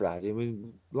thought, on Friday. I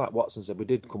mean, like Watson said, we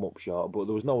did come up short, but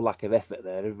there was no lack of effort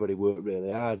there. Everybody worked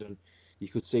really hard, and you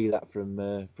could see that from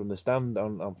the stand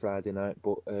on Friday night.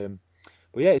 But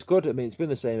yeah, it's good. I mean, it's been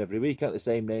the same every week. The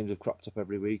same names have cropped up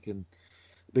every week, and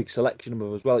big selection of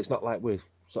them as well. It's not like we're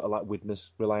sort of like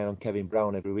Widnes relying on Kevin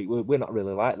Brown every week. We're not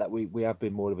really like that. We have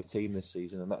been more of a team this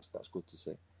season, and that's good to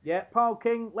see. Yeah, Paul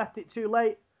King left it too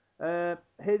late.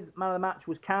 His man of the match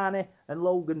was Carney and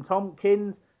Logan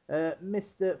Tompkins.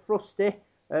 Mr. Frusty,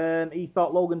 he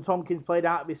thought Logan Tompkins played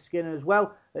out of his skin as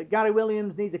well. Gary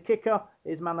Williams needs a kicker.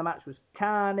 His man of the match was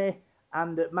Carney,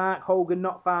 and Mark Hogan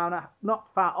not far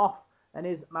off, and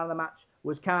his man of the match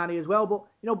was Carney as well.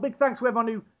 But big thanks to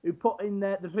everyone who put in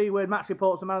the 3-word match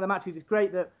reports and man of the matches. It's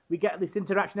great that we get this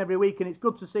interaction every week, and it's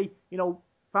good to see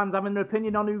fans having their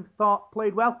opinion on who thought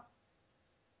played well.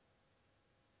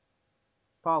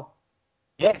 Paul.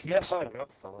 Yeah, sorry, I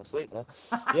fell asleep there.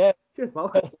 Yeah. Cheers,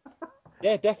 Paul.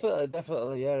 Yeah,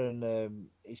 definitely, yeah, and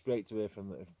it's great to hear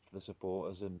from the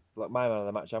supporters. And like my man of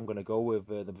the match, I'm going to go with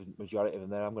the majority of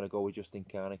them there. I'm going to go with Justin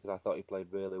Carney because I thought he played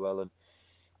really well and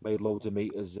made loads of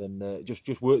meters and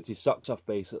just worked his socks off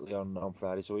basically on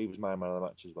Friday. So he was my man of the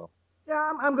match as well.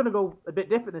 Yeah, I'm going to go a bit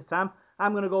different this time.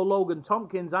 I'm going to go Logan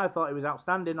Tompkins. I thought he was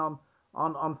outstanding on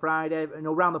Friday.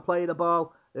 Round the play of the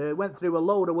ball, went through a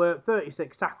load of work,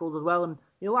 36 tackles as well. And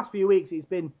the last few weeks he's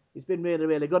been really,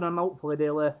 really good. And hopefully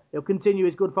he'll continue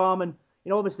his good form. And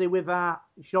obviously with our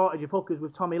shortage of hookers,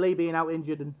 with Tommy Lee being out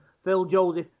injured and Phil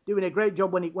Joseph doing a great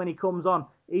job when he comes on,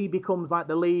 he becomes like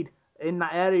the lead in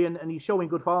that area, and he's showing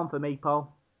good form for me,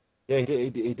 Paul. Yeah,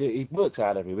 he works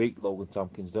hard every week, Logan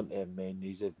Tompkins, doesn't he? I mean,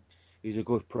 he's a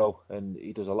good pro, and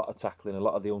he does a lot of tackling, a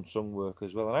lot of the unsung work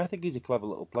as well. And I think he's a clever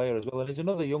little player as well. And he's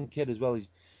another young kid as well. He's,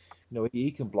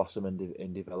 he can blossom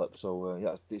and develop. So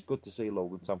yeah, it's good to see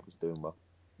Logan Tompkins doing well.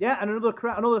 Yeah, and another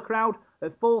crowd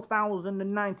at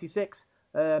 4,096.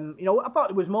 I thought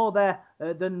it was more there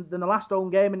than the last home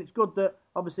game, and it's good that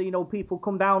obviously people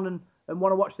come down and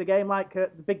want to watch the game like the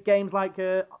big games like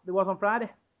there was on Friday.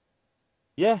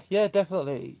 Yeah,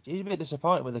 definitely. He's a bit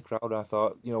disappointed with the crowd, I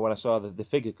thought, when I saw the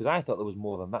figure, because I thought there was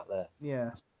more than that there.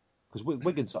 Yeah. Because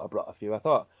Wigan sort of brought a few. I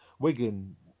thought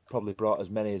Wigan probably brought as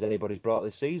many as anybody's brought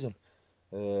this season.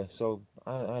 So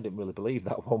I didn't really believe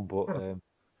that one, but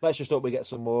let's just hope we get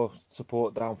some more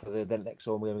support down for the next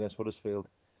home game against Huddersfield.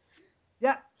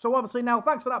 Yeah, so obviously now,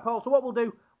 thanks for that, Paul. So what we'll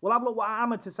do, we'll have a look what our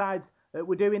amateur sides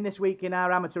we're doing this week in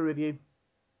our amateur review.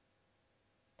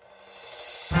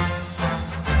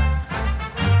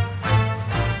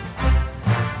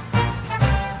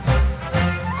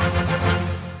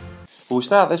 Well, we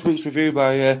start this week's review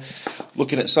by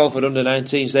looking at Salford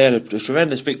under-19s. They had a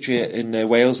tremendous victory in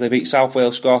Wales. They beat South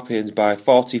Wales Scorpions by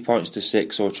 40 points to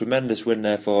 6, so a tremendous win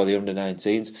there for the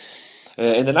under-19s.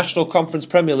 In the National Conference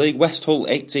Premier League, West Hull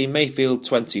 18, Mayfield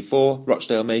 24,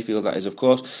 Rochdale Mayfield that is of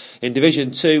course. In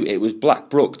Division 2 it was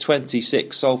Blackbrook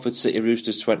 26, Salford City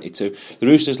Roosters 22. The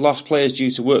Roosters lost players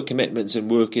due to work commitments and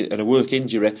a work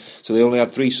injury, so they only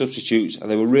had 3 substitutes,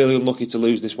 and they were really unlucky to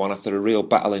lose this one after a real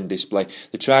battling display.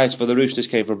 The tries for the Roosters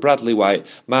came from Bradley White,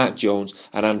 Mark Jones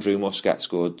and Andrew Muscat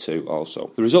scored 2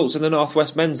 also. The results in the North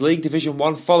West Men's League, Division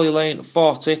 1, Folly Lane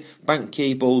 40, Bank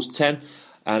Bulls 10.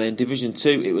 And in Division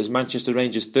 2, it was Manchester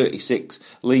Rangers 36,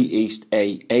 Lee East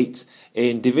A 8.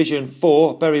 In Division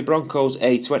 4, Bury Broncos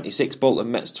A 26,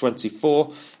 Bolton Mets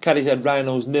 24, Cadishead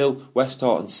Rhinos 0, West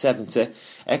Horton 70,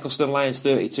 Eccleston Lions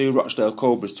 32, Rochdale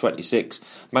Cobras 26,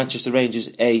 Manchester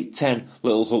Rangers A 10,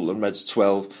 Little Hulton Reds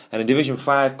 12. And in Division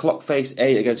 5, Clockface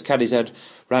A against Cadishead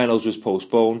Rhinos was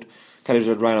postponed.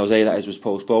 Cadishead Rhinos A, that is, was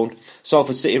postponed.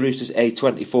 Salford City Roosters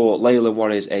A24, Leyland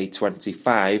Warriors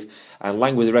A25, and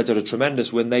Langwith Reds had a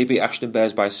tremendous win. They beat Ashton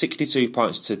Bears by 62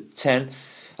 points to 10.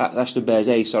 Ashton Bears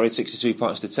A, 62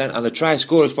 points to 10. And the try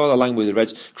scorers for the Langwith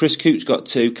Reds, Chris Coots got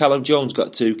 2, Callum Jones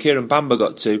got 2, Kieran Bamber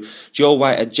got 2, Joel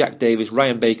Whitehead, Jack Davis,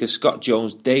 Ryan Baker, Scott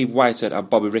Jones, Dave Whitehead and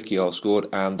Bobby Rickey all scored.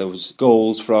 And there was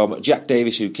goals from Jack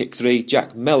Davis who kicked 3,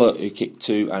 Jack Mellor who kicked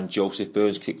 2 and Joseph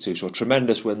Burns kicked 2. So a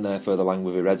tremendous win there for the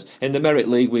Langwith Reds. In the Merit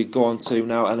League we go on to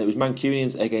now, and it was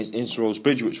Mancunians against Ince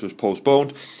Bridge, which was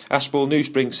postponed. Aspel New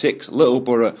Spring 6,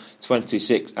 Littleborough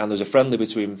 26, and there's a friendly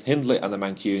between Hindley and the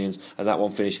Mancunians, and that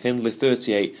one finished Hindley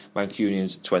 38,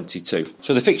 Mancunians 22.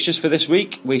 So the fixtures for this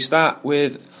week, we start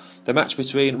with the match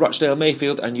between Rochdale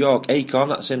Mayfield and York Acorn.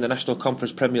 That's in the National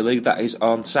Conference Premier League. That is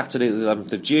on Saturday the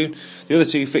 11th of June. The other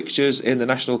 2 fixtures in the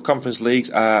National Conference Leagues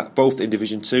are both in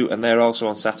Division 2, and they're also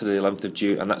on Saturday the 11th of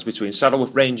June, and that's between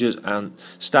Saddleworth Rangers and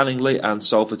Stanningley and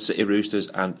Salford City Roosters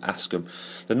and Askham.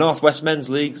 The North West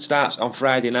Men's League starts on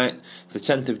Friday night, the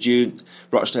 10th of June.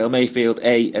 Rochdale Mayfield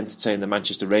A entertain the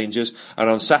Manchester Rangers,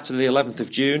 and on Saturday the 11th of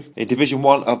June, in Division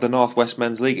 1 of the North West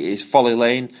Men's League, it is Folly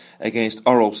Lane against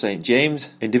Orrell St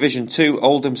James. In Division Division 2,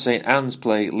 Oldham St Anne's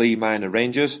play Lee Minor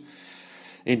Rangers.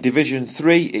 In Division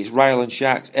 3, it's Ryland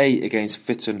Sharks A against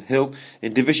Fitton Hill.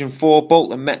 In Division 4,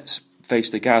 Bolton Mets face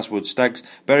the Garswood Stags.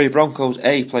 Bury Broncos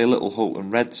A play Little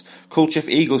Hulton Reds. Culcheth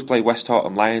Eagles play West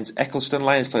Horton Lions. Eccleston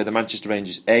Lions play the Manchester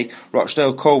Rangers A.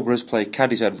 Rochdale Cobras play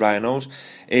Cadishead Rhinos.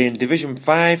 In Division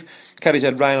 5,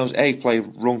 Cadishead Rhinos A play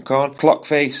Runcorn.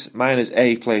 Clockface Miners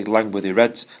A play Langworthy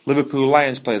Reds. Liverpool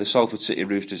Lions play the Salford City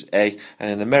Roosters A. And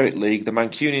in the Merit League, the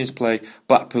Mancunians play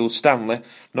Blackpool Stanley.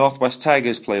 North West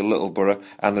Tigers play Littleborough.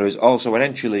 And there is also an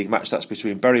entry league match that's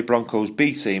between Bury Broncos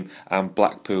B team and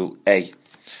Blackpool A.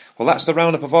 Well, that's the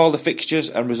roundup of all the fixtures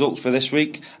and results for this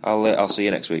week. I'll see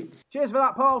you next week. Cheers for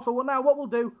that, Paul. So now what we'll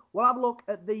do, we'll have a look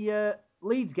at the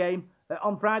Leeds game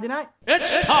on Friday night.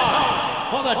 It's time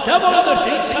for the Devil in the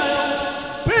Details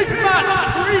Big Match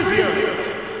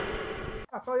Preview.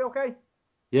 That's all you okay?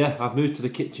 Yeah, I've moved to the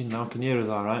kitchen now. Can you hear us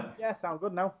all right? Yeah, sound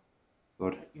good now.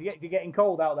 Good. You're getting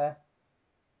cold out there?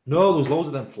 No, there's loads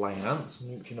of them flying ants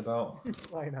mooching about.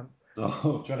 Flying ants.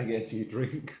 No, trying to get into your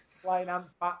drink. Flying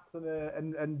ants, bats,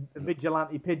 and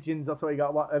vigilante pigeons. That's what you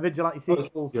got. What vigilante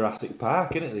seagulls? Jurassic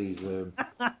Park, isn't it? These. You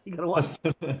gotta watch.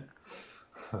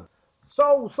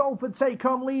 So Salford take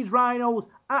on Leeds Rhinos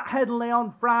at Headingley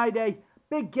on Friday.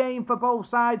 Big game for both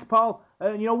sides, Paul.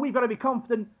 We've got to be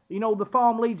confident. The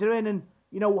form Leeds are in, and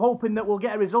hoping that we'll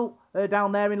get a result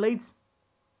down there in Leeds.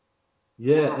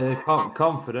 Yeah,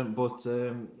 confident, but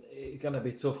it's going to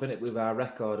be tough, isn't it, with our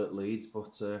record at Leeds?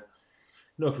 But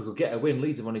if we could get a win,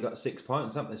 Leeds have only got 6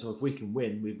 points, haven't they? So if we can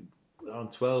win, we're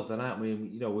on 12, then aren't we?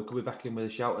 We could be back in with a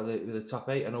shout of the top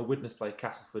 8. I know Widnes play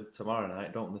Castleford tomorrow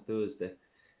night, don't they, Thursday?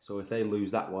 So if they lose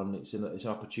that one, it's an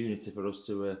opportunity for us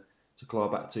to claw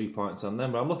back 2 points on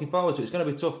them. But I'm looking forward to it. It's going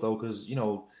to be tough though, because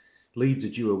Leeds are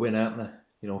due a win, aren't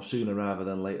they? Sooner rather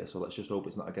than later. So let's just hope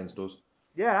it's not against us.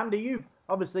 Yeah, Andy, you've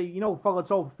obviously followed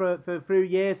Salford for a few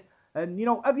years, and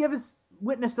have you ever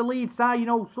witnessed a Leeds side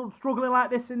sort of struggling like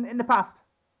this in the past?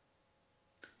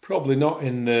 Probably not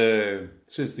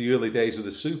since the early days of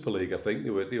the Super League. I think they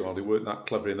weren't that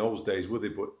clever in those days, were they?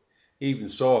 But even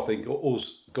so, I think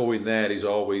us going there is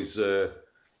always a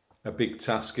big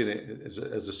task in it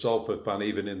as a Salford fan.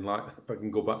 Even in if I can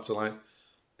go back to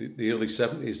the early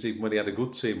 70s, even when he had a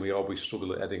good team, we always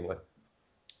struggled at Headingley.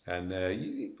 And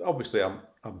obviously, I'm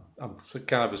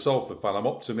kind of a Salford fan. I'm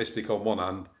optimistic on one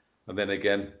hand, and then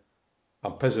again,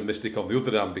 I'm pessimistic on the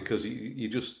other hand, because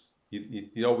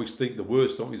you always think the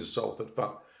worst, don't you, as a Salford fan?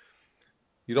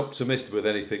 You're optimistic with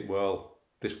anything. Well,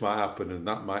 this might happen and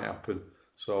that might happen.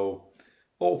 So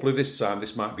hopefully this time,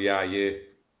 this might be our year.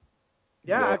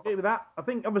 Yeah, I agree with that. I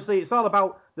think obviously it's all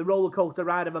about the roller coaster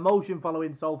ride of emotion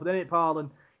following Salford, isn't it, Paul?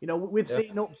 And we've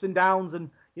seen ups and downs, and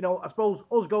I suppose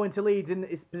us going to Leeds in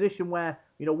this position where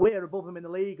we're above them in the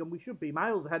league, and we should be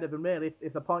miles ahead of them really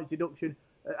if the points deduction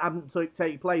hadn't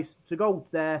take place. To go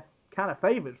there, kind of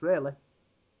favourites really.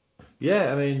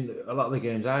 Yeah, I mean, a lot of the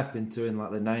games I've been to in the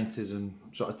 90s and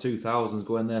sort of 2000s,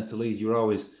 going there to Leeds, you're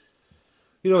always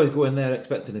going there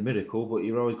expecting a miracle, but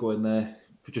you're always going there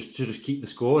to just keep the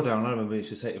score down. I remember I used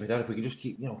to say to my dad, if we could just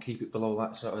keep it below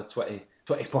that sort of 20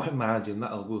 point margin,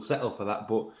 we'll settle for that.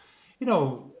 But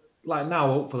now,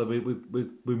 hopefully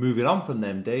we're moving on from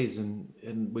them days, and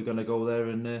we're going to go there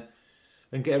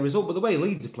and get a result. But the way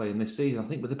Leeds are playing this season, I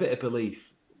think with a bit of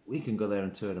belief, we can go there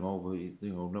and turn them over.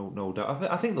 No doubt.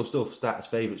 I think they'll still start as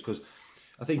favourites, because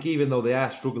I think even though they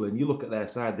are struggling, you look at their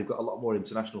side, they've got a lot more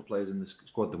international players in the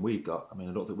squad than we've got. I mean,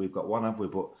 I don't think we've got one, have we?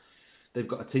 But they've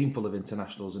got a team full of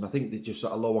internationals, and I think they're just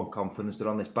sort of low on confidence. They're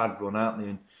on this bad run, aren't they?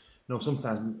 And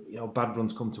sometimes bad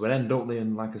runs come to an end, don't they?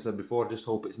 And like I said before, I just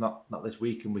hope it's not this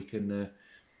week, and we can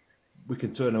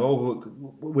turn them over.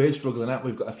 We're struggling out.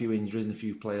 We've got a few injuries and a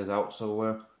few players out,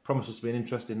 so promises to be an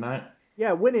interesting night.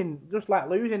 Yeah, winning, just like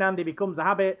losing, Andy, becomes a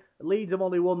habit. Leeds have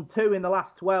only won 2 in the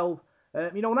last 12.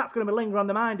 And that's going to be lingering on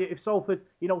the mind if Salford,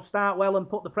 start well and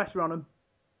put the pressure on them.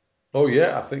 Oh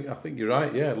yeah, I think you're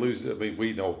right. Yeah, losing. I mean,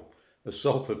 we know as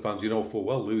Salford fans, full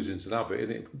well losing's an habit,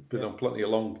 isn't it? Been on plenty of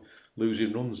long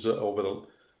losing runs over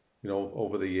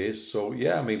the years. So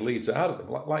yeah, I mean, Leeds are out of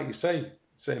them. Like you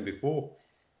saying before,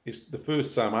 it's the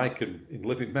first time in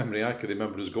living memory, I can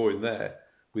remember us going there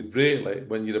with really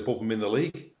when you're above them in the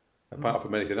league, apart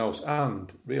from anything else,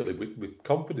 and really with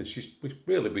confidence.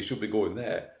 We should be going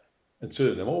there and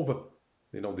turning them over.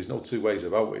 There's no two ways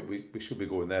about it. We should be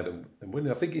going there and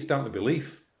winning. I think it's down to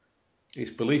belief.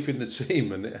 It's belief in the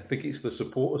team, and I think it's the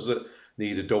supporters that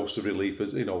need a dose of relief,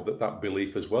 that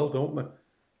belief as well, don't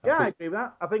they? I agree with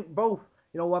that. I think both.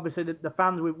 Obviously the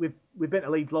fans, we've been to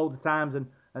Leeds loads of times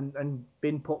and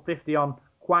been put 50 on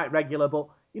quite regular. But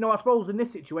I suppose in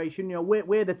this situation,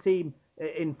 we're the team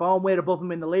in form. We're above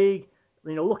them in the league.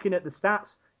 Looking at the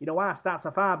stats, our stats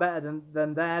are far better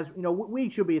than theirs. We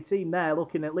should be a team there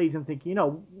looking at Leeds and thinking,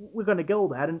 we're going to go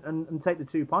there and take the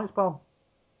 2 points, Paul.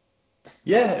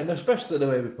 Yeah, and especially the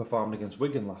way we performed against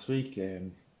Wigan last week.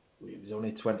 It was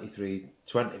only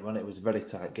 23-20 when it was a very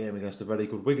tight game against a very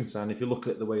good Wigan side. And if you look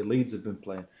at the way Leeds have been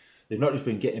playing, they've not just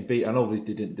been getting beat. I know they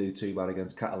didn't do too bad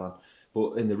against Catalan,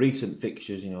 but in the recent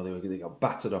fixtures, they got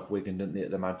battered off Wigan, didn't they, at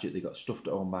the Magic? They got stuffed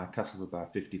at home by Castleford by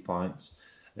 50 points.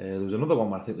 There was another one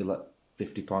where I think they let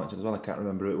 50 points in as well. I can't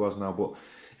remember who it was now. But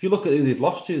if you look at who they've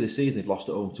lost to this season, they've lost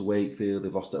at home to Wakefield,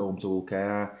 they've lost at home to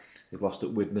OKR, they've lost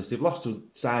at Widnes, they've lost to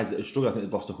sides that are struggling. I think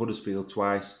they've lost to Huddersfield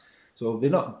twice. So they're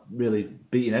not really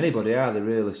beating anybody, are they,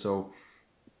 really? So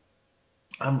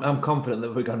I'm confident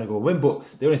that we're going to go win. But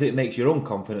the only thing that makes you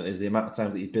unconfident is the amount of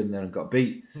times that you've been there and got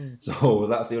beat. So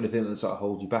that's the only thing that sort of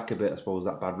holds you back a bit, I suppose,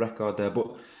 that bad record there.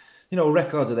 But,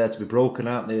 records are there to be broken,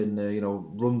 aren't they?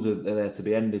 And, runs are there to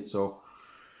be ended. So,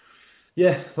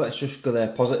 yeah, let's just go there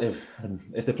positive. And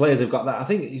if the players have got that, I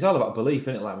think it's all about belief,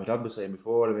 isn't it? Like my dad was saying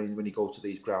before. I mean, when you go to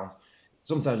these grounds,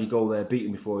 sometimes you go there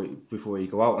beaten before you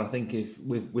go out. And I think if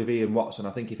with Ian Watson,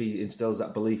 I think if he instills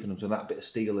that belief in them, and that bit of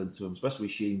steel into them, especially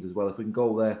with Sheens as well, if we can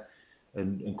go there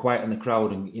and quieten the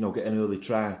crowd and get an early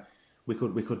try, we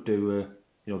could do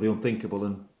the unthinkable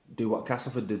and do what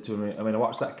Castleford did to him. I mean, I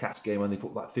watched that Cats game when they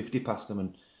put that 50 past them,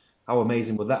 and how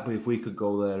amazing would that be if we could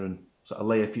go there and sort of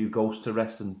lay a few ghosts to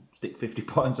rest and stick 50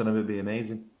 points on them? It'd be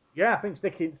amazing. Yeah, I think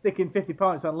sticking 50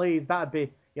 points on Leeds, that'd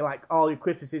be all your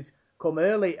Christmases come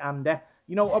early. And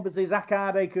obviously Zach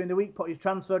Hardaker in the week put his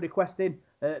transfer request in,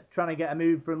 trying to get a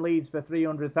move from Leeds for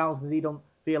 300,000 because he don't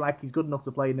feel like he's good enough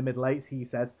to play in the middle eights, he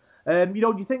says. Do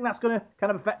you think that's going to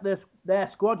kind of affect their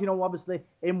squad? Obviously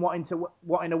him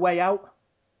wanting a way out.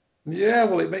 Yeah,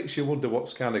 well, it makes you wonder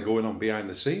what's kind of going on behind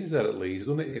the scenes there at Leeds,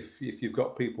 doesn't it? If you've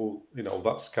got people,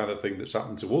 that's the kind of thing that's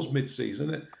happened to us mid-season,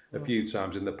 isn't it? A few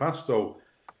times in the past. So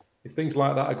if things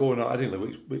like that are going on, I don't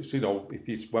know, which if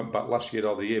you went back last year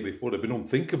or the year before, it'd been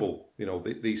unthinkable.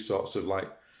 These sorts of like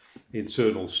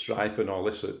internal strife and all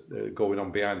this going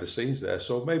on behind the scenes there.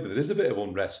 So maybe there is a bit of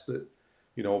unrest that,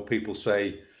 people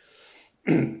say,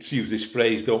 to use this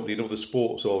phrase, don't they, in other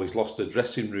sports, always lost a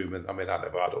dressing room. And I mean, I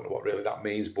don't know what really that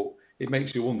means, but it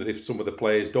makes you wonder if some of the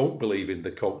players don't believe in the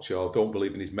coach or don't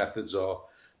believe in his methods or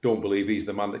don't believe he's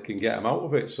the man that can get them out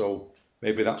of it. So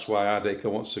maybe that's why Hardaker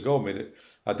wants to go. I mean,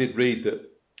 I did read that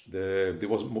there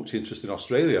wasn't much interest in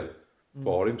Australia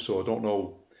for him, so I don't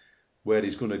know where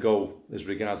he's going to go as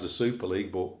regards the Super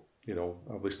League, but,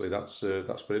 obviously that's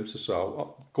for him to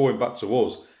sort. Going back to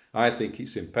us, I think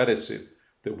it's imperative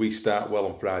that we start well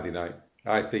on Friday night.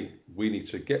 I think we need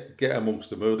to get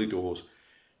amongst them early doors,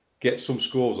 get some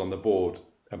scores on the board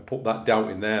and put that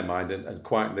doubt in their mind and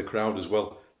quieten the crowd as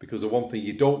well. Because the one thing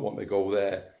you don't want to go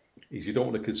there is you don't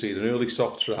want to concede an early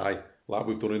soft try like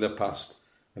we've done in the past,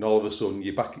 and all of a sudden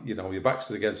your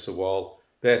back's against the wall,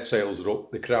 their tails are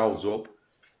up, the crowd's up,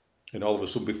 and all of a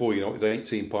sudden before you know it, they're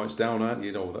 18 points down, aren't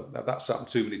you? That's happened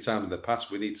too many times in the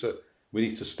past. We need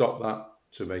to stop that,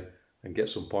 to me, and get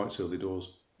some points early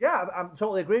doors. Yeah, I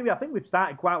totally agree with you. I think we've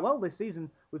started quite well this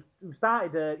season. We've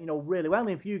started, really well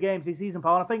in a few games this season,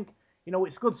 Paul. And I think,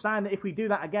 it's a good sign that if we do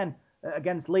that again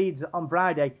against Leeds on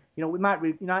Friday, we might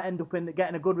end up in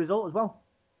getting a good result as well.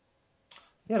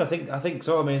 Yeah, I think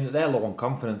so. I mean, they're low on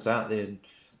confidence, aren't they? And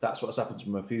that's what's happened to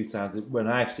them a few times. When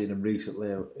I've seen them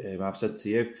recently, I've said to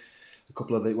you,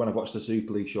 when I've watched the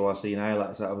Super League show, I've seen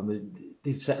highlights out of them.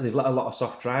 They've let a lot of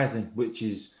soft tries in, which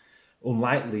is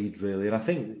unlike Leeds, really. And I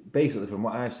think, basically, from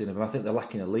what I've seen of them, I think they're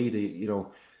lacking a leader.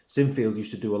 Sinfield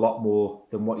used to do a lot more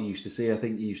than what you used to see. I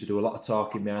think he used to do a lot of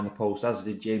talking behind the post, as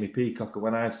did Jamie Peacock. And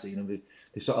when I've seen them,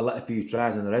 they sort of let a few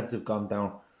tries and their heads have gone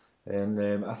down.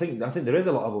 And I think there is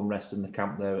a lot of unrest in the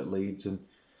camp there at Leeds. And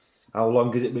how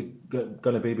long is it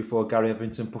going to be before Gary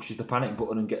Everton pushes the panic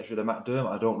button and gets rid of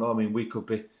McDermott? I don't know. I mean, we could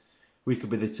be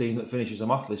the team that finishes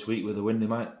them off this week with a win. They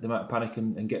might panic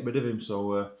and get rid of him.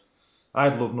 So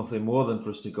I'd love nothing more than for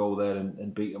us to go there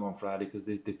and beat them on Friday, because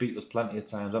they beat us plenty of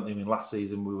times, haven't they? I mean, last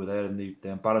season we were there and they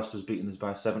embarrassed us, beating us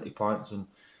by 70 points. And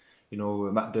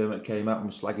McDermott came out and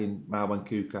was slagging Marwan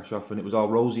Kukash off, and it was all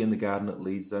rosy in the garden at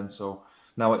Leeds then. So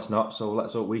now it's not. So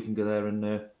let's hope we can go there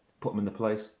and put them in the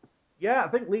place. Yeah, I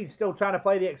think Leeds still trying to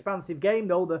play the expansive game,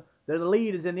 though. They're the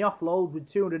leaders in the offload with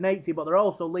 280, but they're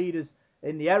also leaders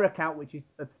in the error count, which is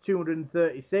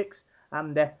 236.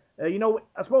 And,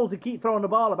 I suppose they keep throwing the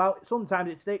ball about. Sometimes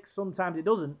it sticks, sometimes it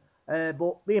doesn't.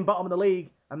 But being bottom of the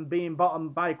league and being bottom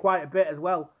by quite a bit as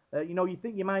well, you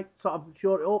think you might sort of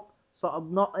short it up, sort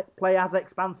of not play as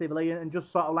expansively and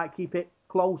just sort of like keep it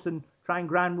close and try and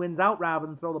grind wins out rather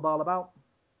than throw the ball about.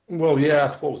 Well, yeah, I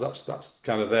suppose that's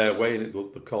kind of their way, and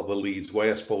they call the Leeds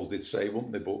way, I suppose they'd say,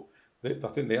 wouldn't they? But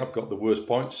I think they have got the worst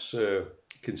points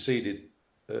conceded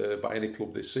by any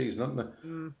club this season,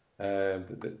 haven't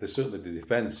they? Certainly the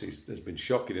defence has been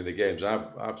shocking in the games.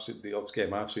 I've seen the odds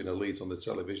game I've seen of Leeds on the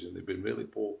television. They've been really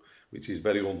poor, which is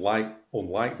very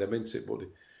unlike them, isn't it?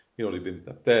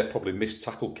 But they're probably missed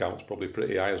tackle counts probably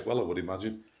pretty high as well, I would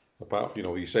imagine. Apart from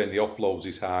you're saying the offloads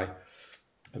is high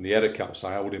and the error counts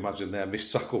high, I would imagine their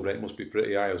missed tackle rate must be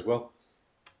pretty high as well.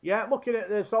 Yeah, looking at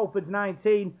the Salford's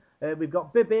 19, we've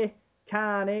got Bibby,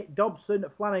 Carney, Dobson,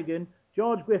 Flanagan,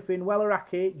 George Griffin,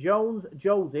 Welleraki, Jones,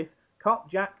 Joseph,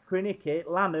 Kopjak, Krenicki,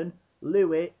 Lannon,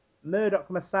 Louis, Murdoch,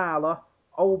 Masala,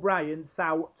 O'Brien,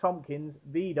 Sow, Tompkins,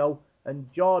 Vido,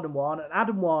 and Jordan Warren and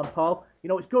Adam Warren. Paul,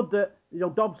 it's good that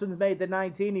Dobson's made the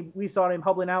 19. We saw him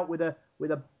hobbling out with a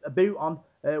boot on,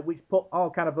 which put all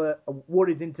kind of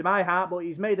worries into my heart. But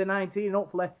he's made the 19, and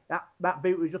hopefully that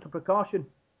boot was just a precaution.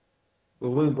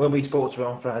 Well, when we spoke to him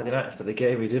on Friday night after the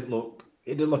game, he didn't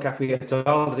look happy at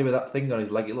all, did he, with that thing on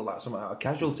his leg? It looked like something out of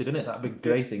Casualty, didn't it? That big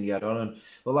grey thing he had on, and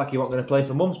looked like he wasn't going to play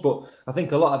for months. But I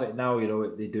think a lot of it now,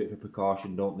 they do it for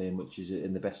precaution, don't they? Which is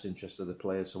in the best interest of the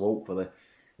players. So hopefully,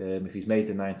 if he's made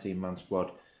the 19-man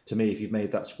squad, to me, if you've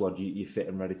made that squad, you're fit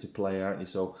and ready to play, aren't you?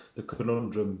 So the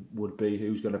conundrum would be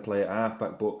who's going to play at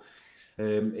halfback. But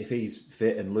if he's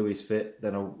fit and Louis fit,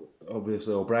 then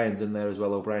obviously O'Brien's in there as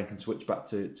well. O'Brien can switch back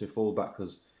to fullback,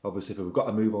 because obviously if we've got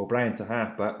to move O'Brien to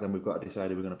halfback, then we've got to decide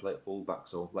if we're going to play at fullback.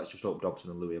 So let's just hope Dobson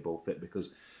and Louis are both fit,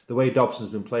 because the way Dobson's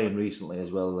been playing recently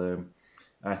as well,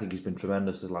 I think he's been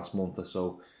tremendous the last month or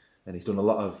so, and he's done a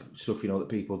lot of stuff that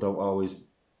people don't always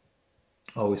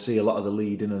see. A lot of the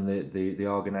leading and the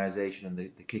organisation and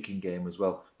the kicking game as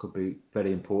well could be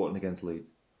very important against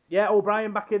Leeds. Yeah,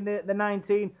 O'Brien back in the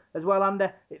 19 as well, Andy.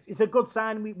 It's a good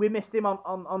sign. We missed him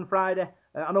on Friday.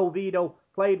 I know Vido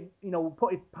played,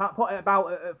 put it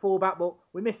about at fullback, but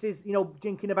we missed his,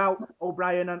 jinking about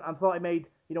O'Brien, and thought he made,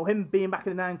 him being back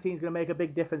in the 19 is going to make a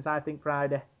big difference, I think,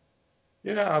 Friday.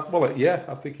 Yeah, well, yeah,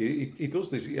 I think he does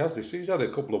this. He has this. He's had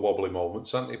a couple of wobbly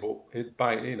moments, hasn't he?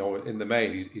 But in the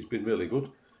main, he's been really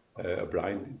good.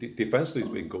 O'Brien defensively,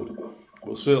 he's been good,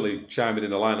 but certainly chiming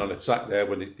in the line on attack there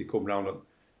when they come round and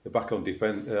they're back on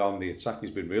defense on the attack, he's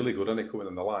been really good, hasn't he, coming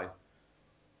on the line?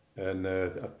 And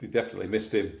they definitely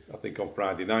missed him, I think, on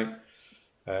Friday night.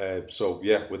 So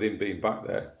yeah, with him being back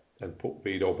there and put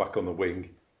Vido back on the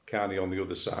wing, Carney on the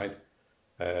other side.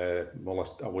 I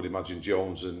would imagine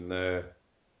Jones and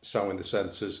Sow in the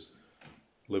centres,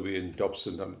 Louis and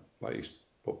Dobson, and like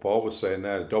what Paul was saying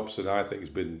there, Dobson I think has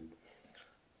been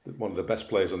one of the best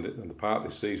players on the park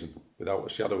this season, without a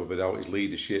shadow of a doubt. His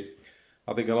leadership.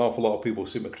 I think an awful lot of people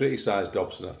seem to criticise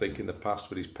Dobson, I think, in the past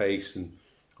with his pace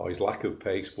or his lack of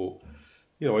pace, but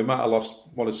he might have lost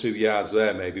 1 or 2 yards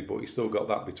there maybe, but he's still got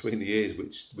that between the ears,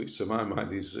 which to my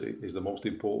mind is the most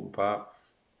important part.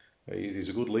 He's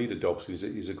a good leader, Dobson.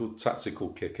 He's a good tactical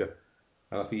kicker,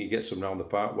 and I think he gets them round the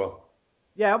park well.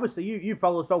 Yeah, obviously you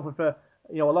followed Salford for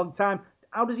a long time.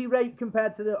 How does he rate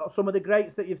compared to some of the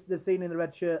greats that you've seen in the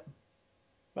red shirt?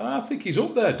 I think he's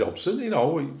up there, Dobson.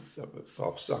 I'll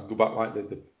go back like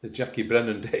the Jackie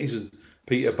Brennan days, and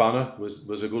Peter Banner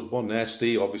was a good one there.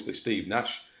 Steve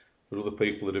Nash, for other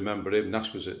people that remember him.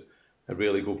 Nash was a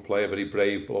really good player, very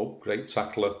brave bloke, great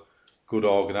tackler, good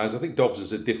organiser. I think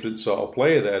Dobson's a different sort of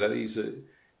player there. He's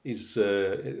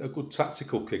a good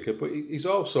tactical kicker, but he's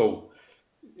also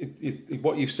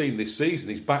what you've seen this season.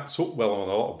 He's backed up well on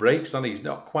a lot of breaks, and he's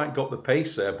not quite got the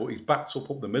pace there, but he's backed up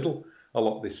the middle a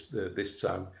lot this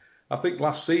time. I think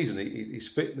last season his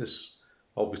fitness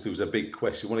obviously was a big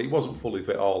question. Well, he wasn't fully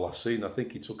fit all last season. I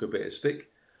think he took a bit of stick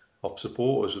off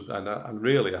supporters, and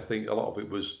really I think a lot of it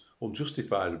was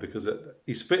unjustified, because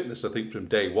his fitness, I think, from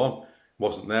day one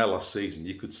wasn't there last season.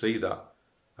 You could see that,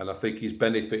 and I think he's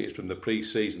benefited from the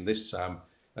pre-season this time,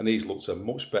 and he's looked a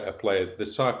much better player, the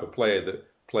type of player that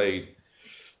played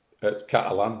at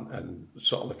Catalan and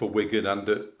certainly for Wigan and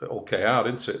at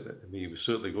OKR, isn't it? I mean, he was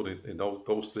certainly good in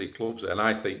those 3 clubs, and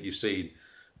I think you've seen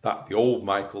that the old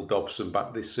Michael Dobson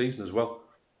back this season as well.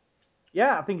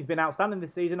 Yeah, I think he's been outstanding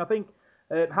this season. I think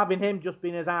having him just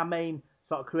being as our main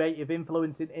sort of creative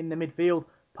influence in the midfield,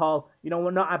 Paul, we're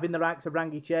not having the likes of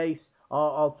Rangi Chase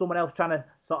or someone else trying to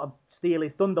sort of steal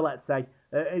his thunder, let's say.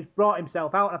 He's brought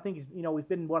himself out, and I think he's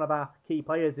been one of our key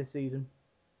players this season.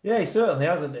 Yeah, he certainly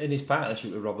has, and his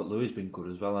partnership with Robert Louis has been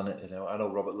good as well. And I know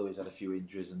Robert Louis had a few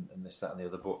injuries and this, that, and the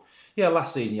other, but yeah,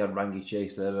 last season you had Rangi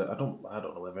Chase there. I don't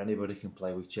know whether anybody can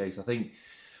play with Chase. I think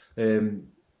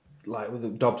like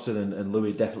with Dobson and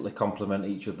Louis definitely complement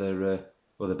each other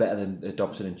well, they're better than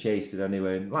Dobson and Chase did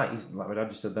anyway. And like what I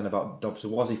just said then about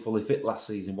Dobson, was he fully fit last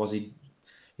season? Was he,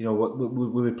 we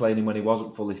were playing him when he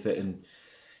wasn't fully fit and,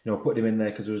 putting him in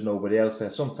there because there was nobody else there.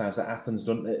 Sometimes that happens,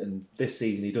 doesn't it? And this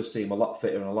season he does seem a lot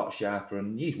fitter and a lot sharper,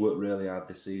 and he's worked really hard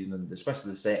this season, and especially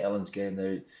the St Helens game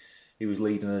there. He was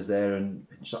leading us there and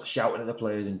sort of shouting at the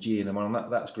players and geeing them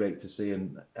on. That's great to see,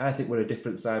 and I think we're a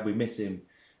different side. We miss him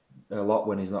a lot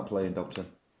when he's not playing, Dobson.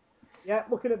 Yeah,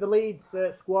 looking at the Leeds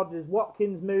squad, there's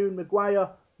Watkins, Moon, Maguire,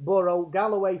 Burrow,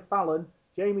 Galloway, Fallon,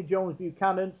 Jamie Jones,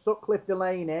 Buchanan, Sutcliffe,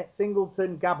 Delaney,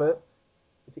 Singleton, Gabbert.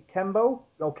 Is it Kembo?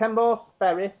 No, Kembos,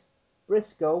 Ferris,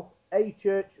 Briscoe,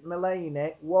 Achurch,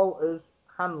 Mulaney, Walters,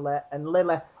 Hanley, and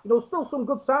Lily. Still some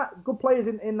good players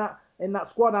in that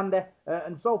squad, Andy,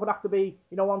 and Salford have to be,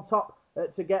 on top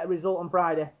to get a result on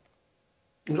Friday.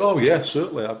 Oh yeah,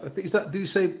 certainly. I think did you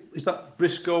say is that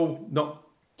Briscoe, not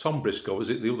Tom Briscoe? Is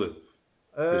it the other?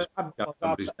 I can't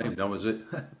remember his name now, is it?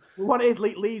 What it is,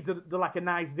 Leeds do like a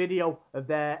nice video of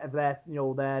their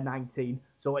 19.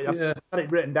 So I've got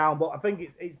it written down, but I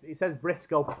think it says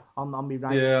Briscoe on me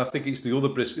right. Yeah, I think it's the other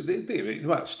Briscoe.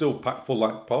 It's still packed full,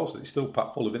 like Paul said. It's still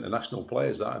packed full of international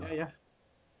players.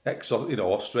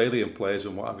 Australian players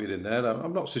and what have you in there.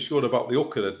 I'm not so sure about the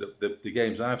hooker. The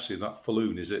games I've seen, that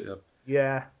Falloon, is it?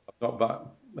 Yeah. I'm not that.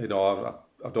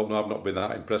 I don't know. I've not been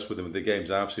that impressed with him in the games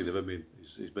I've seen of him.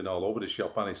 He's been all over the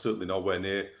shop, and he's certainly nowhere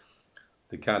near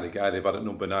the kind of guy they've had at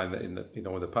number 9 in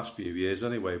the past few years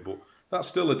anyway. But that's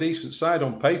still a decent side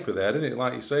on paper there, isn't it?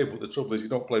 Like you say, but the trouble is you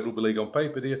don't play rugby league on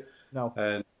paper, do you? No.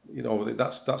 And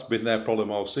that's been their problem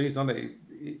all season, hasn't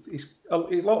it? A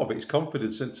lot of it is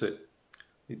confidence, isn't it?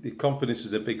 The confidence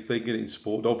is a big thing in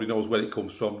sport. Nobody knows where it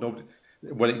comes from.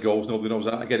 When it goes, nobody knows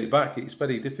how to get it back. It's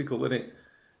very difficult, isn't it?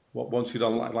 Once you're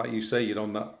on, like you say, you're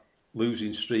on that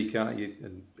losing streak, aren't you?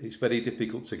 And it's very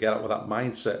difficult to get out with that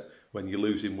mindset when you're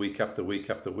losing week after week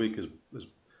after week,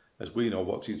 as we know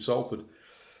watching Salford.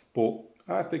 But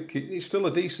I think it's still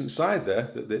a decent side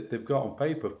there that they've got on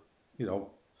paper.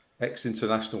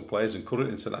 Ex-international players and current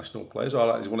international players. All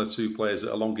right, there's one or two players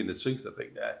that are long in the tooth, I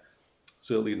think, there.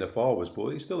 Certainly in the forwards, but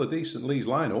it's still a decent Leeds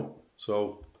lineup.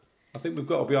 So I think we've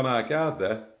got to be on our guard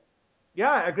there.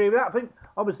 Yeah, I agree with that. I think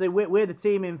obviously we're the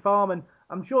team in form, and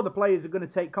I'm sure the players are going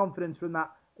to take confidence from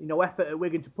that, effort at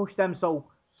Wigan to push them so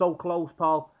close,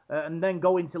 Paul, and then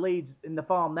go into Leeds in the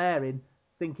form they're in,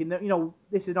 thinking that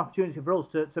this is an opportunity for us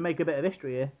to make a bit of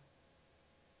history here.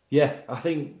 Yeah, I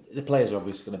think the players are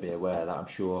obviously going to be aware of that.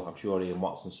 I'm sure Ian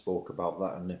Watson spoke about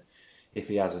that, and if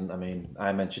he hasn't,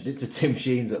 I mentioned it to Tim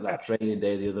Sheens at that training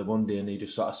day the other Monday, and he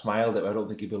just sort of smiled at me. I don't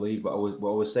think he believed what I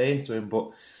was saying to him,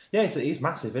 but yeah, he's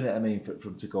massive, isn't it? For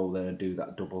him to go there and do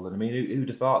that double, and who'd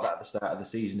have thought that at the start of the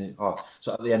season, or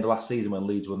sort of at the end of last season when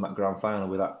Leeds won that grand final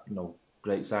with that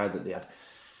great side that they had.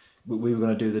 We were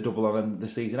going to do the double on the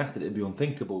season after. It'd be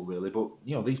unthinkable, really. But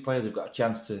these players have got a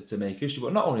chance to make history.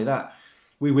 But not only that,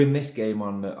 we win this game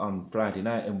on Friday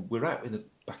night, and we're right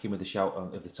back in with the shout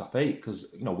of the top 8 because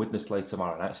Widnes play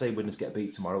tomorrow night. Say Widnes get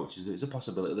beat tomorrow, which is a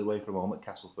possibility. They're away from home at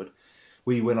Castleford.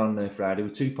 We win on Friday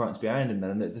with 2 points behind them, then,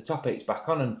 and the top 8's back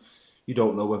on, and you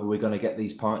don't know whether we're going to get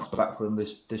these points back from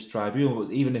this tribunal.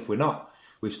 But even if we're not,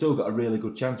 we've still got a really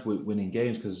good chance of winning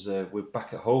games because we're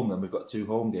back at home. Then we've got 2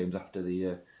 home games after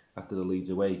the Leeds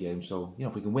away game. So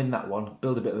if we can win that one,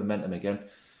 build a bit of momentum again,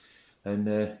 and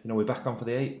we're back on for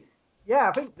the 8. Yeah,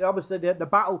 I think obviously the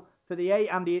battle for the 8,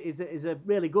 Andy, is a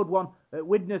really good one.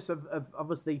 Widnes have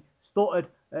obviously stuttered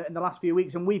in the last few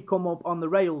weeks, and we've come up on the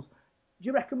rails. Do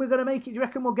you reckon we're going to make it? Do you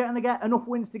reckon we're going to get enough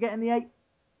wins to get in the 8?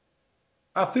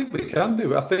 I think we can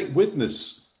do. I think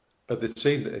Widnes are the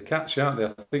team that are catch, aren't they?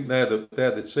 I think they're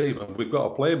the team, and we've got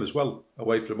to play them as well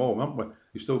away from home, haven't we?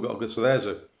 We've still got to go. So there's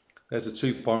a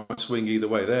 2-point swing either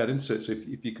way there, isn't it? So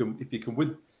if you can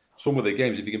win some of the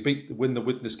games, if you can win the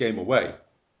Widnes game away,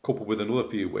 coupled with another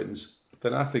few wins,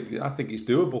 then I think it's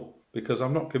doable, because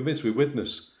I'm not convinced with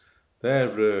Widnes.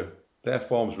 Their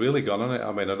form's really gone, hasn't it?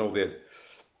 I know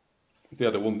they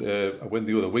had a win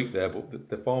the other week there, but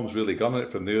the form's really gone on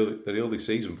it from the early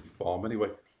season form anyway.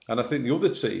 And I think the other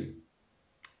team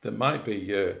that might be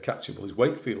catchable is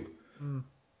Wakefield.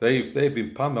 They've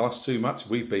been panned the last 2 matches.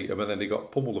 We beat them, and then they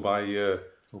got pummeled by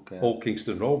Old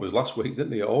Kingston Rovers last week, didn't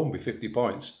they, at home with 50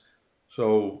 points.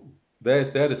 So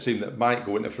they're the team that might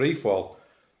go into free fall,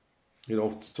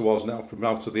 towards from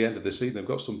now to the end of the season. They've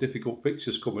got some difficult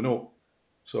fixtures coming up.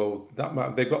 So I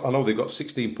know they've got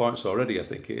 16 points already, I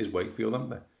think it is, Wakefield,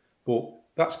 haven't they? But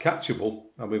that's catchable.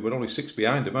 We're only 6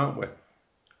 behind them, aren't we?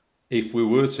 If we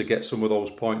were to get some of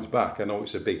those points back, I know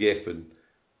it's a big if and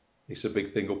it's a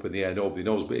big thing up in the air, nobody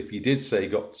knows. But if you did say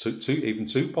got even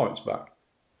 2 points back,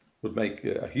 would make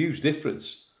a huge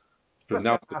difference from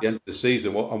now to the end of the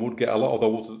season, and would get a lot of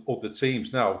those other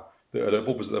teams now that are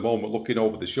above us at the moment looking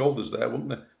over the shoulders there, wouldn't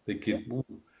they? Thinking,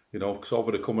 ooh,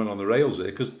 Salford are coming on the rails here.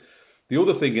 Because the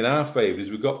other thing in our favour is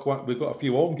we've got a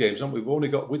few home games, haven't we? We've only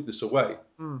got Widnes away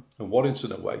and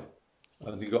Warrington away.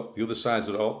 And you've got the other sides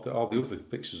of all the other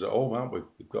fixtures at home, haven't we?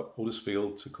 We've got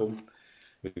Huddersfield to come.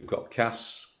 We've got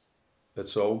Cass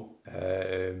at home.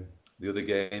 The other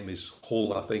game is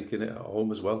Hull, I think, in it at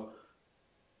home as well.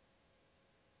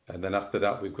 And then after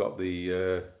that, we've got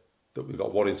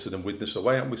Warrington and Widnes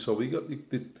away, haven't we? So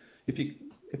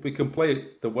if we can play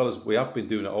it as well as we have been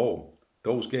doing at home,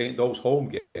 those home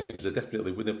games are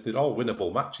definitely winnable. They're all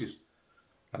winnable matches.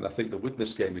 And I think the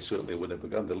Widnes game is certainly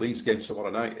winnable. And the Leeds game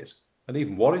tomorrow night is. And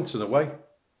even Warrington away.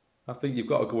 I think you've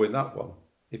got to go in that one.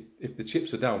 If the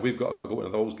chips are down, we've got to go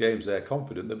into those games there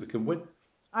confident that we can win.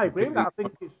 I agree with that. I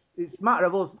think it's a matter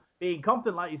of us being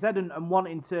confident, like you said, and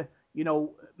wanting to,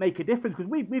 make a difference. Because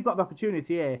we've got the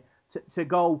opportunity here to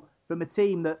go from a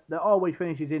team that always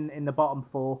finishes in the bottom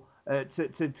four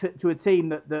to a team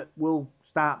that will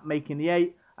start making the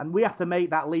 8. And we have to make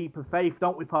that leap of faith,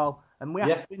 don't we, Paul? And we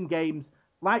have to win games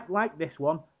like this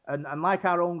one and like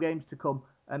our own games to come.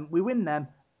 And we win them,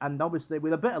 and obviously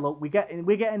with a bit of luck, we get in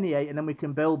the 8, and then we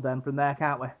can build them from there,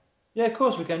 can't we? Yeah, of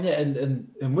course we can. Yeah,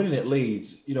 and winning at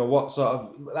Leeds, what sort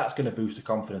of that's going to boost the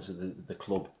confidence of the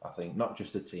club. I think not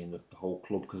just the team, the whole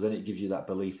club, because then it gives you that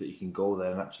belief that you can go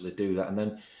there and actually do that. And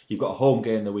then you've got a home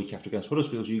game the week after against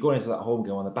Huddersfield. So you're going into that home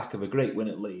game on the back of a great win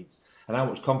at Leeds. And how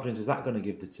much confidence is that going to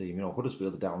give the team?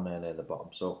 Huddersfield are down there near the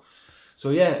bottom. So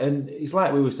yeah, and it's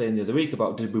like we were saying the other week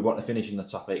about did we want to finish in the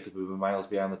top 8 because we were miles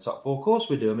behind the top 4? Of course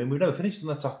we do. I mean, we've never finished in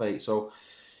the top 8, so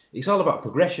it's all about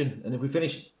progression. And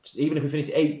even if we finish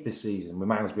 8th this season, we're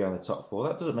miles behind the top 4.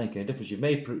 That doesn't make any difference. You've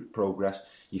made progress.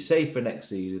 You're safe for next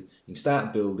season. You can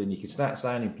start building. You can start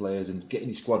signing players and getting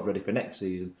your squad ready for next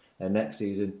season. And next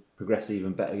season, progress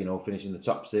even better. Finishing the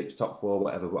top 6, top 4,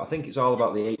 whatever. But I think it's all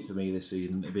about the 8 for me this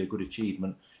season. It'd be a good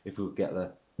achievement if we could get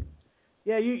there.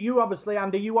 Yeah, you obviously,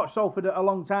 Andy, you watched Salford a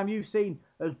long time. You've seen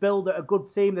us build a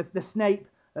good team. The Snape,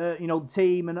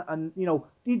 team, and do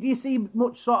you see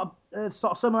much sort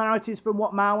of similarities from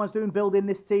what Marwan's doing, building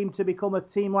this team to become a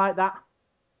team like that?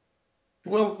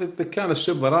 Well, the kind of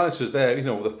similarities there.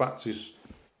 The fact is,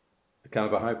 kind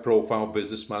of a high-profile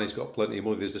businessman. He's got plenty of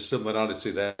money. There's a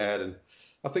similarity there, and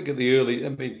I think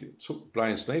it took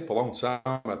Brian Snape a long time.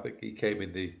 I think he came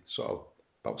in the sort of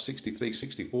about 63,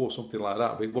 64, something like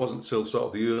that. But it wasn't until sort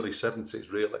of the early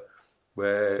 70s, really,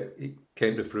 where it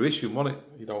came to fruition, wasn't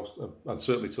it? And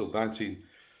certainly till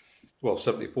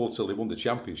 74 till they won the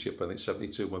championship. I think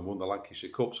 72 when they won the Lancashire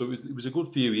Cup. So it was a good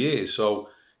few years. So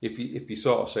if you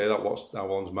sort of say that, how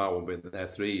long's Marwan been there?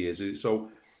 3 years. So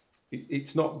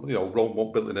it's not, Rome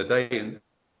wasn't built in a day, and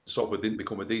Salford didn't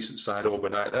become a decent side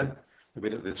overnight then. I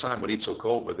mean, at the time when he took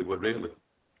over, they were really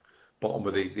bottom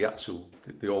of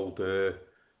the old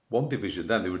 1 division.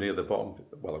 Then they were near the bottom.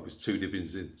 Well, it was 2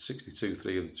 divisions in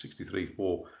 62-3 and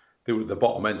 63-4. They were at the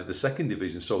bottom end of the 2nd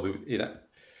division. So they,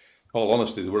 all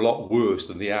honesty, they were a lot worse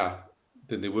than they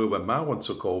were when Marwan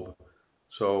took over.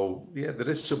 So yeah, there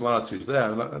is similarities there.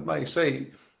 And like you say,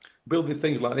 building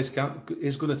things like this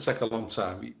is going to take a long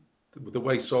time. The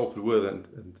way Salford were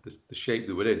and the shape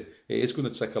they were in, it is going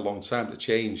to take a long time to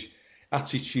change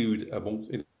attitude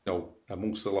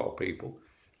amongst a lot of people,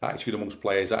 attitude amongst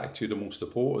players, attitude amongst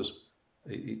supporters.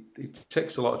 It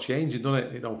takes a lot of changing,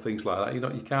 doesn't it? Things like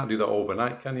that. You can't do that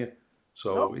overnight, can you?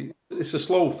 So it's a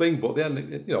slow thing, but then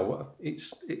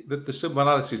the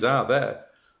similarities are there,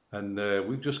 and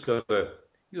we've just got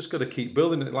to keep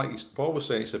building it. Like Paul was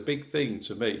saying, it's a big thing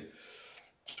to me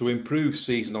to improve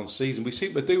season on season. We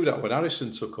seem to do that when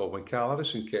Harrison took over, when Carl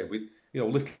Harrison came.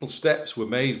 Little steps were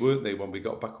made, weren't they, when we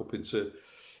got back up into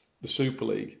the Super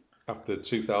League after the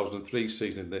 2003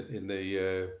 season in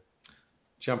the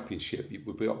Championship.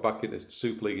 We got back in the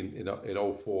Super League in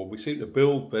 04. We seemed to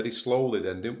build very slowly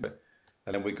then, didn't we?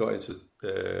 And then we got into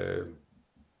the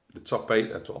top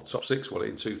 8, or top 6,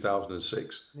 in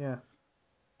 2006. Yeah.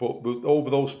 But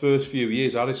over those first few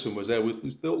years, Harrison was there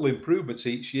with little improvements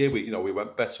each year. We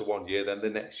went better one year, then the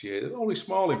next year. Only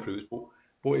small improvements,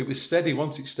 but it was steady.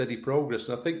 Once it's steady progress,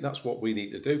 and I think that's what we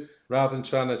need to do, rather than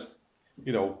trying to,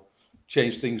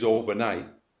 change things overnight.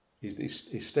 Is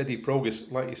steady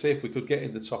progress. Like you say, if we could get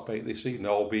in the top 8 this season,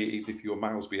 albeit if you're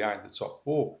miles behind the top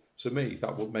 4, to me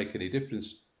that wouldn't make any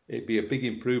difference. It'd be a big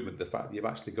improvement, the fact that you've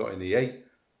actually got in the 8.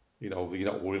 You're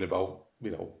not worrying about,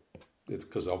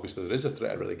 because obviously there is a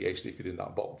threat of relegation if you're in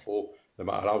that bottom 4, no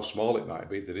matter how small it might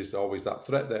be. There is always that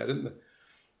threat there, isn't there?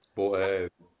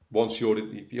 But once you're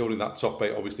in that top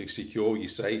 8, obviously secure, you're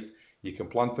safe. You can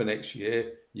plan for next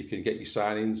year. You can get your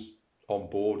signings on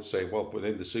board saying, well, we're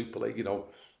in the Super League, you know,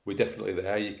 we're definitely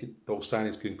there. Those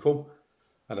signings can come.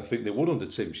 And I think they would under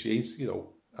Tim Sheens. You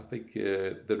know, I think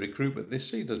the recruitment this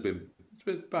season has been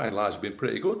by and large been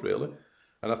pretty good, really.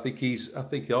 And I think he's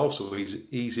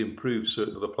improved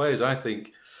certain other players. I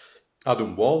think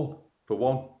Adam Wall, for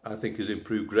one, I think has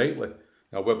improved greatly.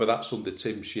 Now, whether that's under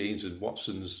Tim Sheens and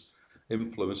Watson's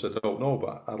influence, I don't know,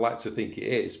 but I'd like to think it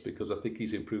is, because I think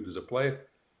he's improved as a player.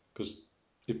 Because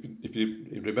if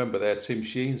you remember there, Tim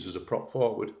Sheens was a prop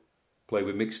forward, played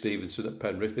with Mick Stevenson at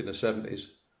Penrith in the 70s.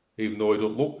 Even though he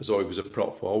don't look as though he was a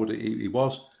prop forward, he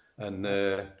was. And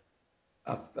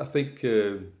I think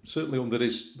certainly under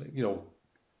his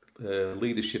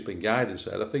leadership and guidance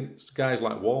there, I think guys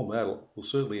like Wall there will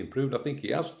certainly improve. I think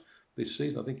he has this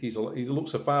season. I think he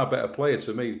looks a far better player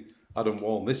to me, Adam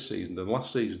Wall, this season than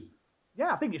last season.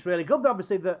 Yeah, I think it's really good,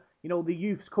 obviously, that, you know, the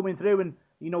youth's coming through and,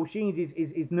 you know, Sheens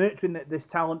is nurturing this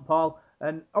talent, Paul.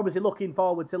 And obviously looking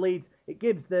forward to Leeds, it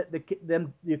gives the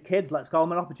kids, let's call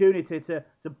them, an opportunity to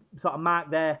sort of mark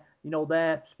their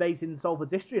space in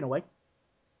Salford's history in a way.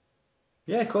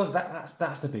 Yeah, of course,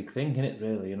 that's the big thing, isn't it,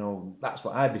 really? You know, that's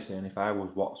what I'd be saying if I was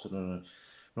Watson. And, you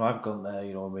know, I've gone there,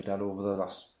 you know, with my dad over the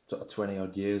last sort of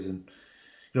 20-odd years and,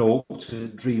 you know, up to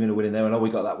dreaming of winning there. I know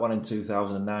we got that one in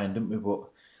 2009, didn't we? But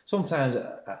sometimes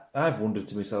I've wondered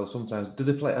to myself, sometimes, are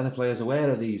the players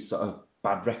aware of these sort of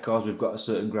bad records we've got at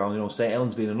certain ground? You know, St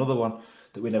Helens being another one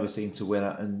that we never seem to win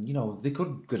at. And, you know, they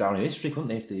could go down in history, couldn't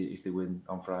they, if they win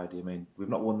on Friday? I mean, we've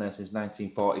not won there since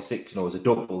 1946, you know, as a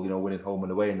double, you know, winning home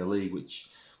and away in the league, which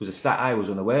was a stat I was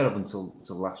unaware of until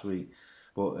last week.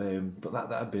 But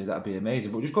that'd be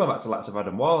amazing. But just going back to lots of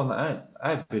Adam Wall, and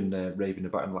I've been raving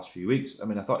about him the last few weeks. I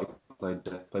mean, I thought he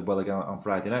played well again on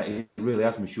Friday night. He really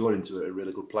has matured into a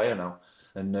really good player now,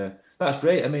 and that's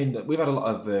great. I mean, we've had a lot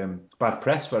of bad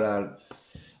press for our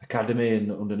academy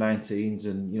and under 19s,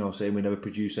 and, you know, saying we never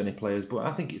produce any players. But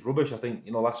I think it's rubbish. I think,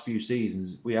 you know, last few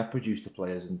seasons we have produced the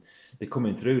players, and they're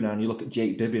coming through now. And you look at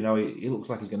Jake Bibby now; he looks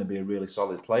like he's going to be a really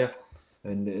solid player.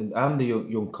 And the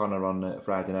young Connor on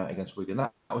Friday night against Wigan,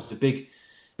 that was a big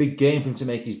game for him to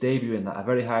make his debut in that, a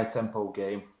very high tempo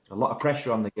game, a lot of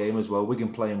pressure on the game as well.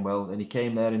 Wigan playing well, and he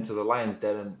came there into the Lions'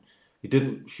 den and he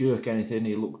didn't shirk anything.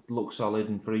 He looked solid,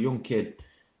 and for a young kid,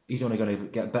 he's only going to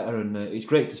get better. And it's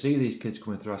great to see these kids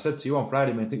coming through. I said to you on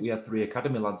Friday, I mean, I think we had 3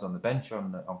 academy lads on the bench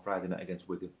on Friday night against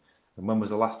Wigan. And when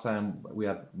was the last time we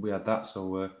had that?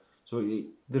 So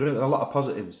there are a lot of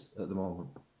positives at the moment.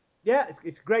 Yeah,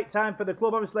 it's a great time for the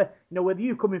club. Obviously, you know, with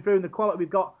you coming through and the quality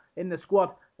we've got in the squad,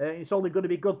 it's only going to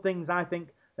be good things, I think,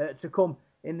 to come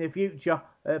in the future.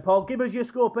 Paul, give us your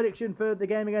score prediction for the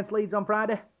game against Leeds on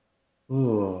Friday.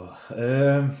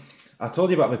 I told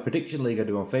you about my prediction league I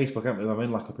do on Facebook, haven't I? I'm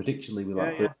in like a prediction league with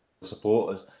like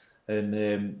supporters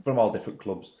and from all different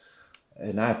clubs.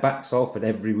 And I back Salford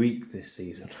every week this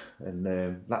season,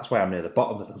 and that's why I'm near the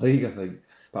bottom of the league, I think.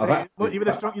 But you're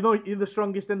the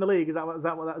strongest in the league. Is that what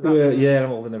that's? Yeah, I'm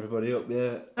holding everybody up.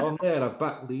 Yeah, on there I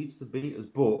back Leeds to beat us,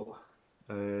 but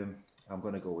I'm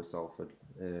going to go with Salford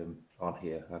on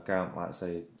here. I can't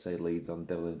say Leeds on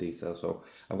Devil in Detail, so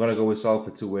I'm going to go with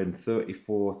Salford to win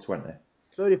 34-20.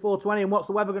 34-20, and what's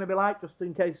the weather going to be like, just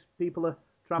in case people are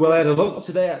travelling? Well, I had a look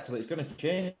today, actually. It's going to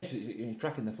change. You're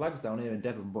tracking the flags down here in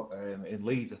Devon, but in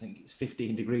Leeds, I think it's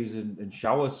 15 degrees and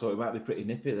showers, so it might be pretty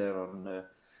nippy there on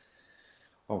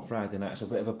Friday night. It's a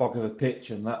bit of a bog of a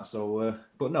pitch and that. So,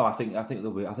 but no, I think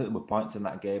there'll be points in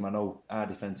that game. I know our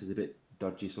defence is a bit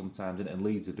dodgy sometimes, and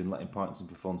Leeds have been letting points in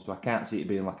for fun, so I can't see it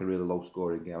being like a really low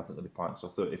scoring game. I think there'll be points, so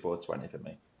 34-20 for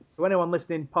me. So anyone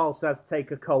listening, Paul says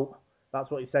take a coat. That's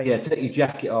what you're saying. Yeah, take your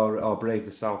jacket or brave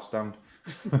the South Stand.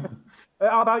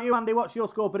 How about you, Andy? What's your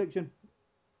score prediction?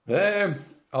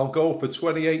 I'll go for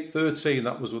 28-13.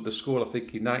 That was with the score, I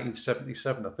think, in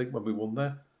 1977, I think, when we won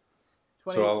there.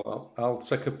 So I'll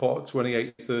take a pot at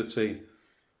 28-13.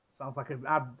 Sounds like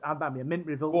that'd be a mint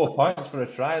result. 4 points for a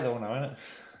try, though, now, isn't it?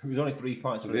 It was only 3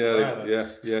 points for a try.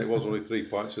 Yeah, it was only 3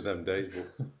 points for them days.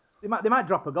 But... They might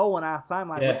drop a goal on half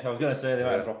time. I was going to say they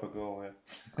might drop a goal.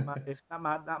 Yeah.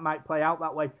 that might play out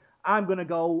that way. I'm going to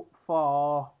go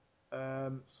for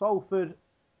Salford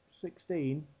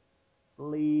 16,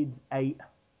 Leeds 8. I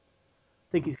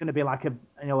think it's going to be like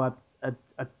a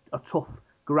tough,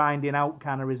 grinding out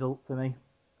kind of result for me.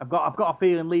 I've got a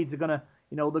feeling Leeds are going to,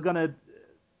 they're going to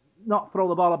not throw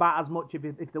the ball about as much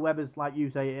if the weather's like you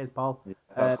say it is, Paul. Yeah,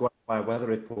 that's quite my weather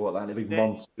report. That big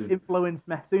monsoon influenced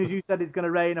me. As soon as you said it's going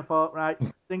to rain, I thought, right,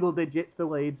 single digits for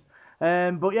Leeds.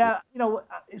 But yeah,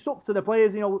 it's up to the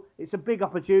players. It's a big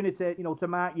opportunity, to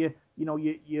mark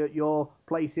your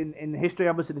place in history.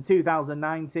 Obviously, the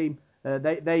 2009 team,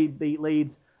 they beat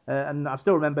Leeds, And I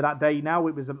still remember that day now.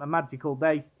 It was a magical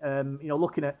day.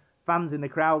 Looking at fans in the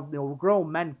crowd,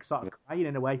 grown men sort of crying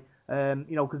in a way,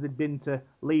 because they'd been to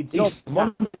Leeds. Easter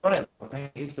Monday, wasn't it? I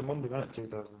think Easter Monday, wasn't it,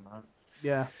 2009?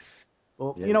 Yeah.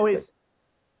 But, Yeah,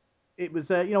 it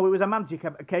was a magic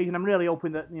occasion. I'm really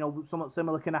hoping that, something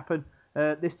similar can happen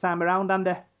this time around,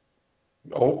 Andy.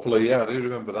 Hopefully, yeah, I do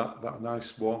remember that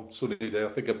nice, warm, sunny day. I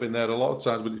think I've been there a lot of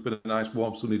times, but it's been a nice,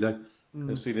 warm, sunny day.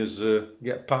 And seen us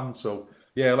get panned. So,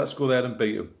 yeah, let's go there and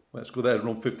beat them. Let's go there and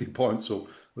run 50 points. So,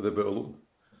 with a bit of luck,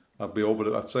 I'd be over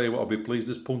it. I'd tell you what, I'd be pleased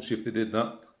as punch if they did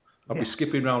that. I'd be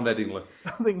skipping round Headingley.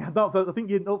 I think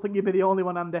you'd be the only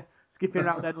one, Andy, skipping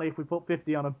round Headingley if we put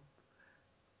 50 on them.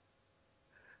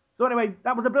 So anyway,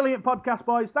 that was a brilliant podcast,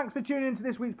 boys. Thanks for tuning into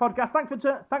this week's podcast.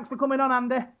 Thanks for coming on,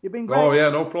 Andy. You've been great. Oh yeah,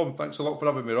 no problem. Thanks a lot for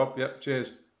having me, Rob. Yeah,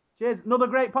 cheers. Cheers. Another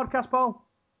great podcast, Paul.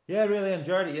 Yeah, really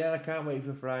enjoyed it. Yeah, I can't wait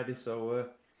for Friday. So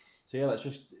yeah, let's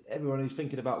just everyone who's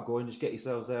thinking about going, just get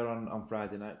yourselves there on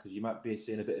Friday night because you might be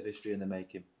seeing a bit of history in the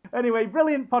making. Anyway,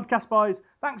 brilliant podcast, boys.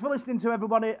 Thanks for listening to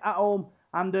everybody at home,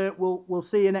 and we'll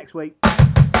see you next week.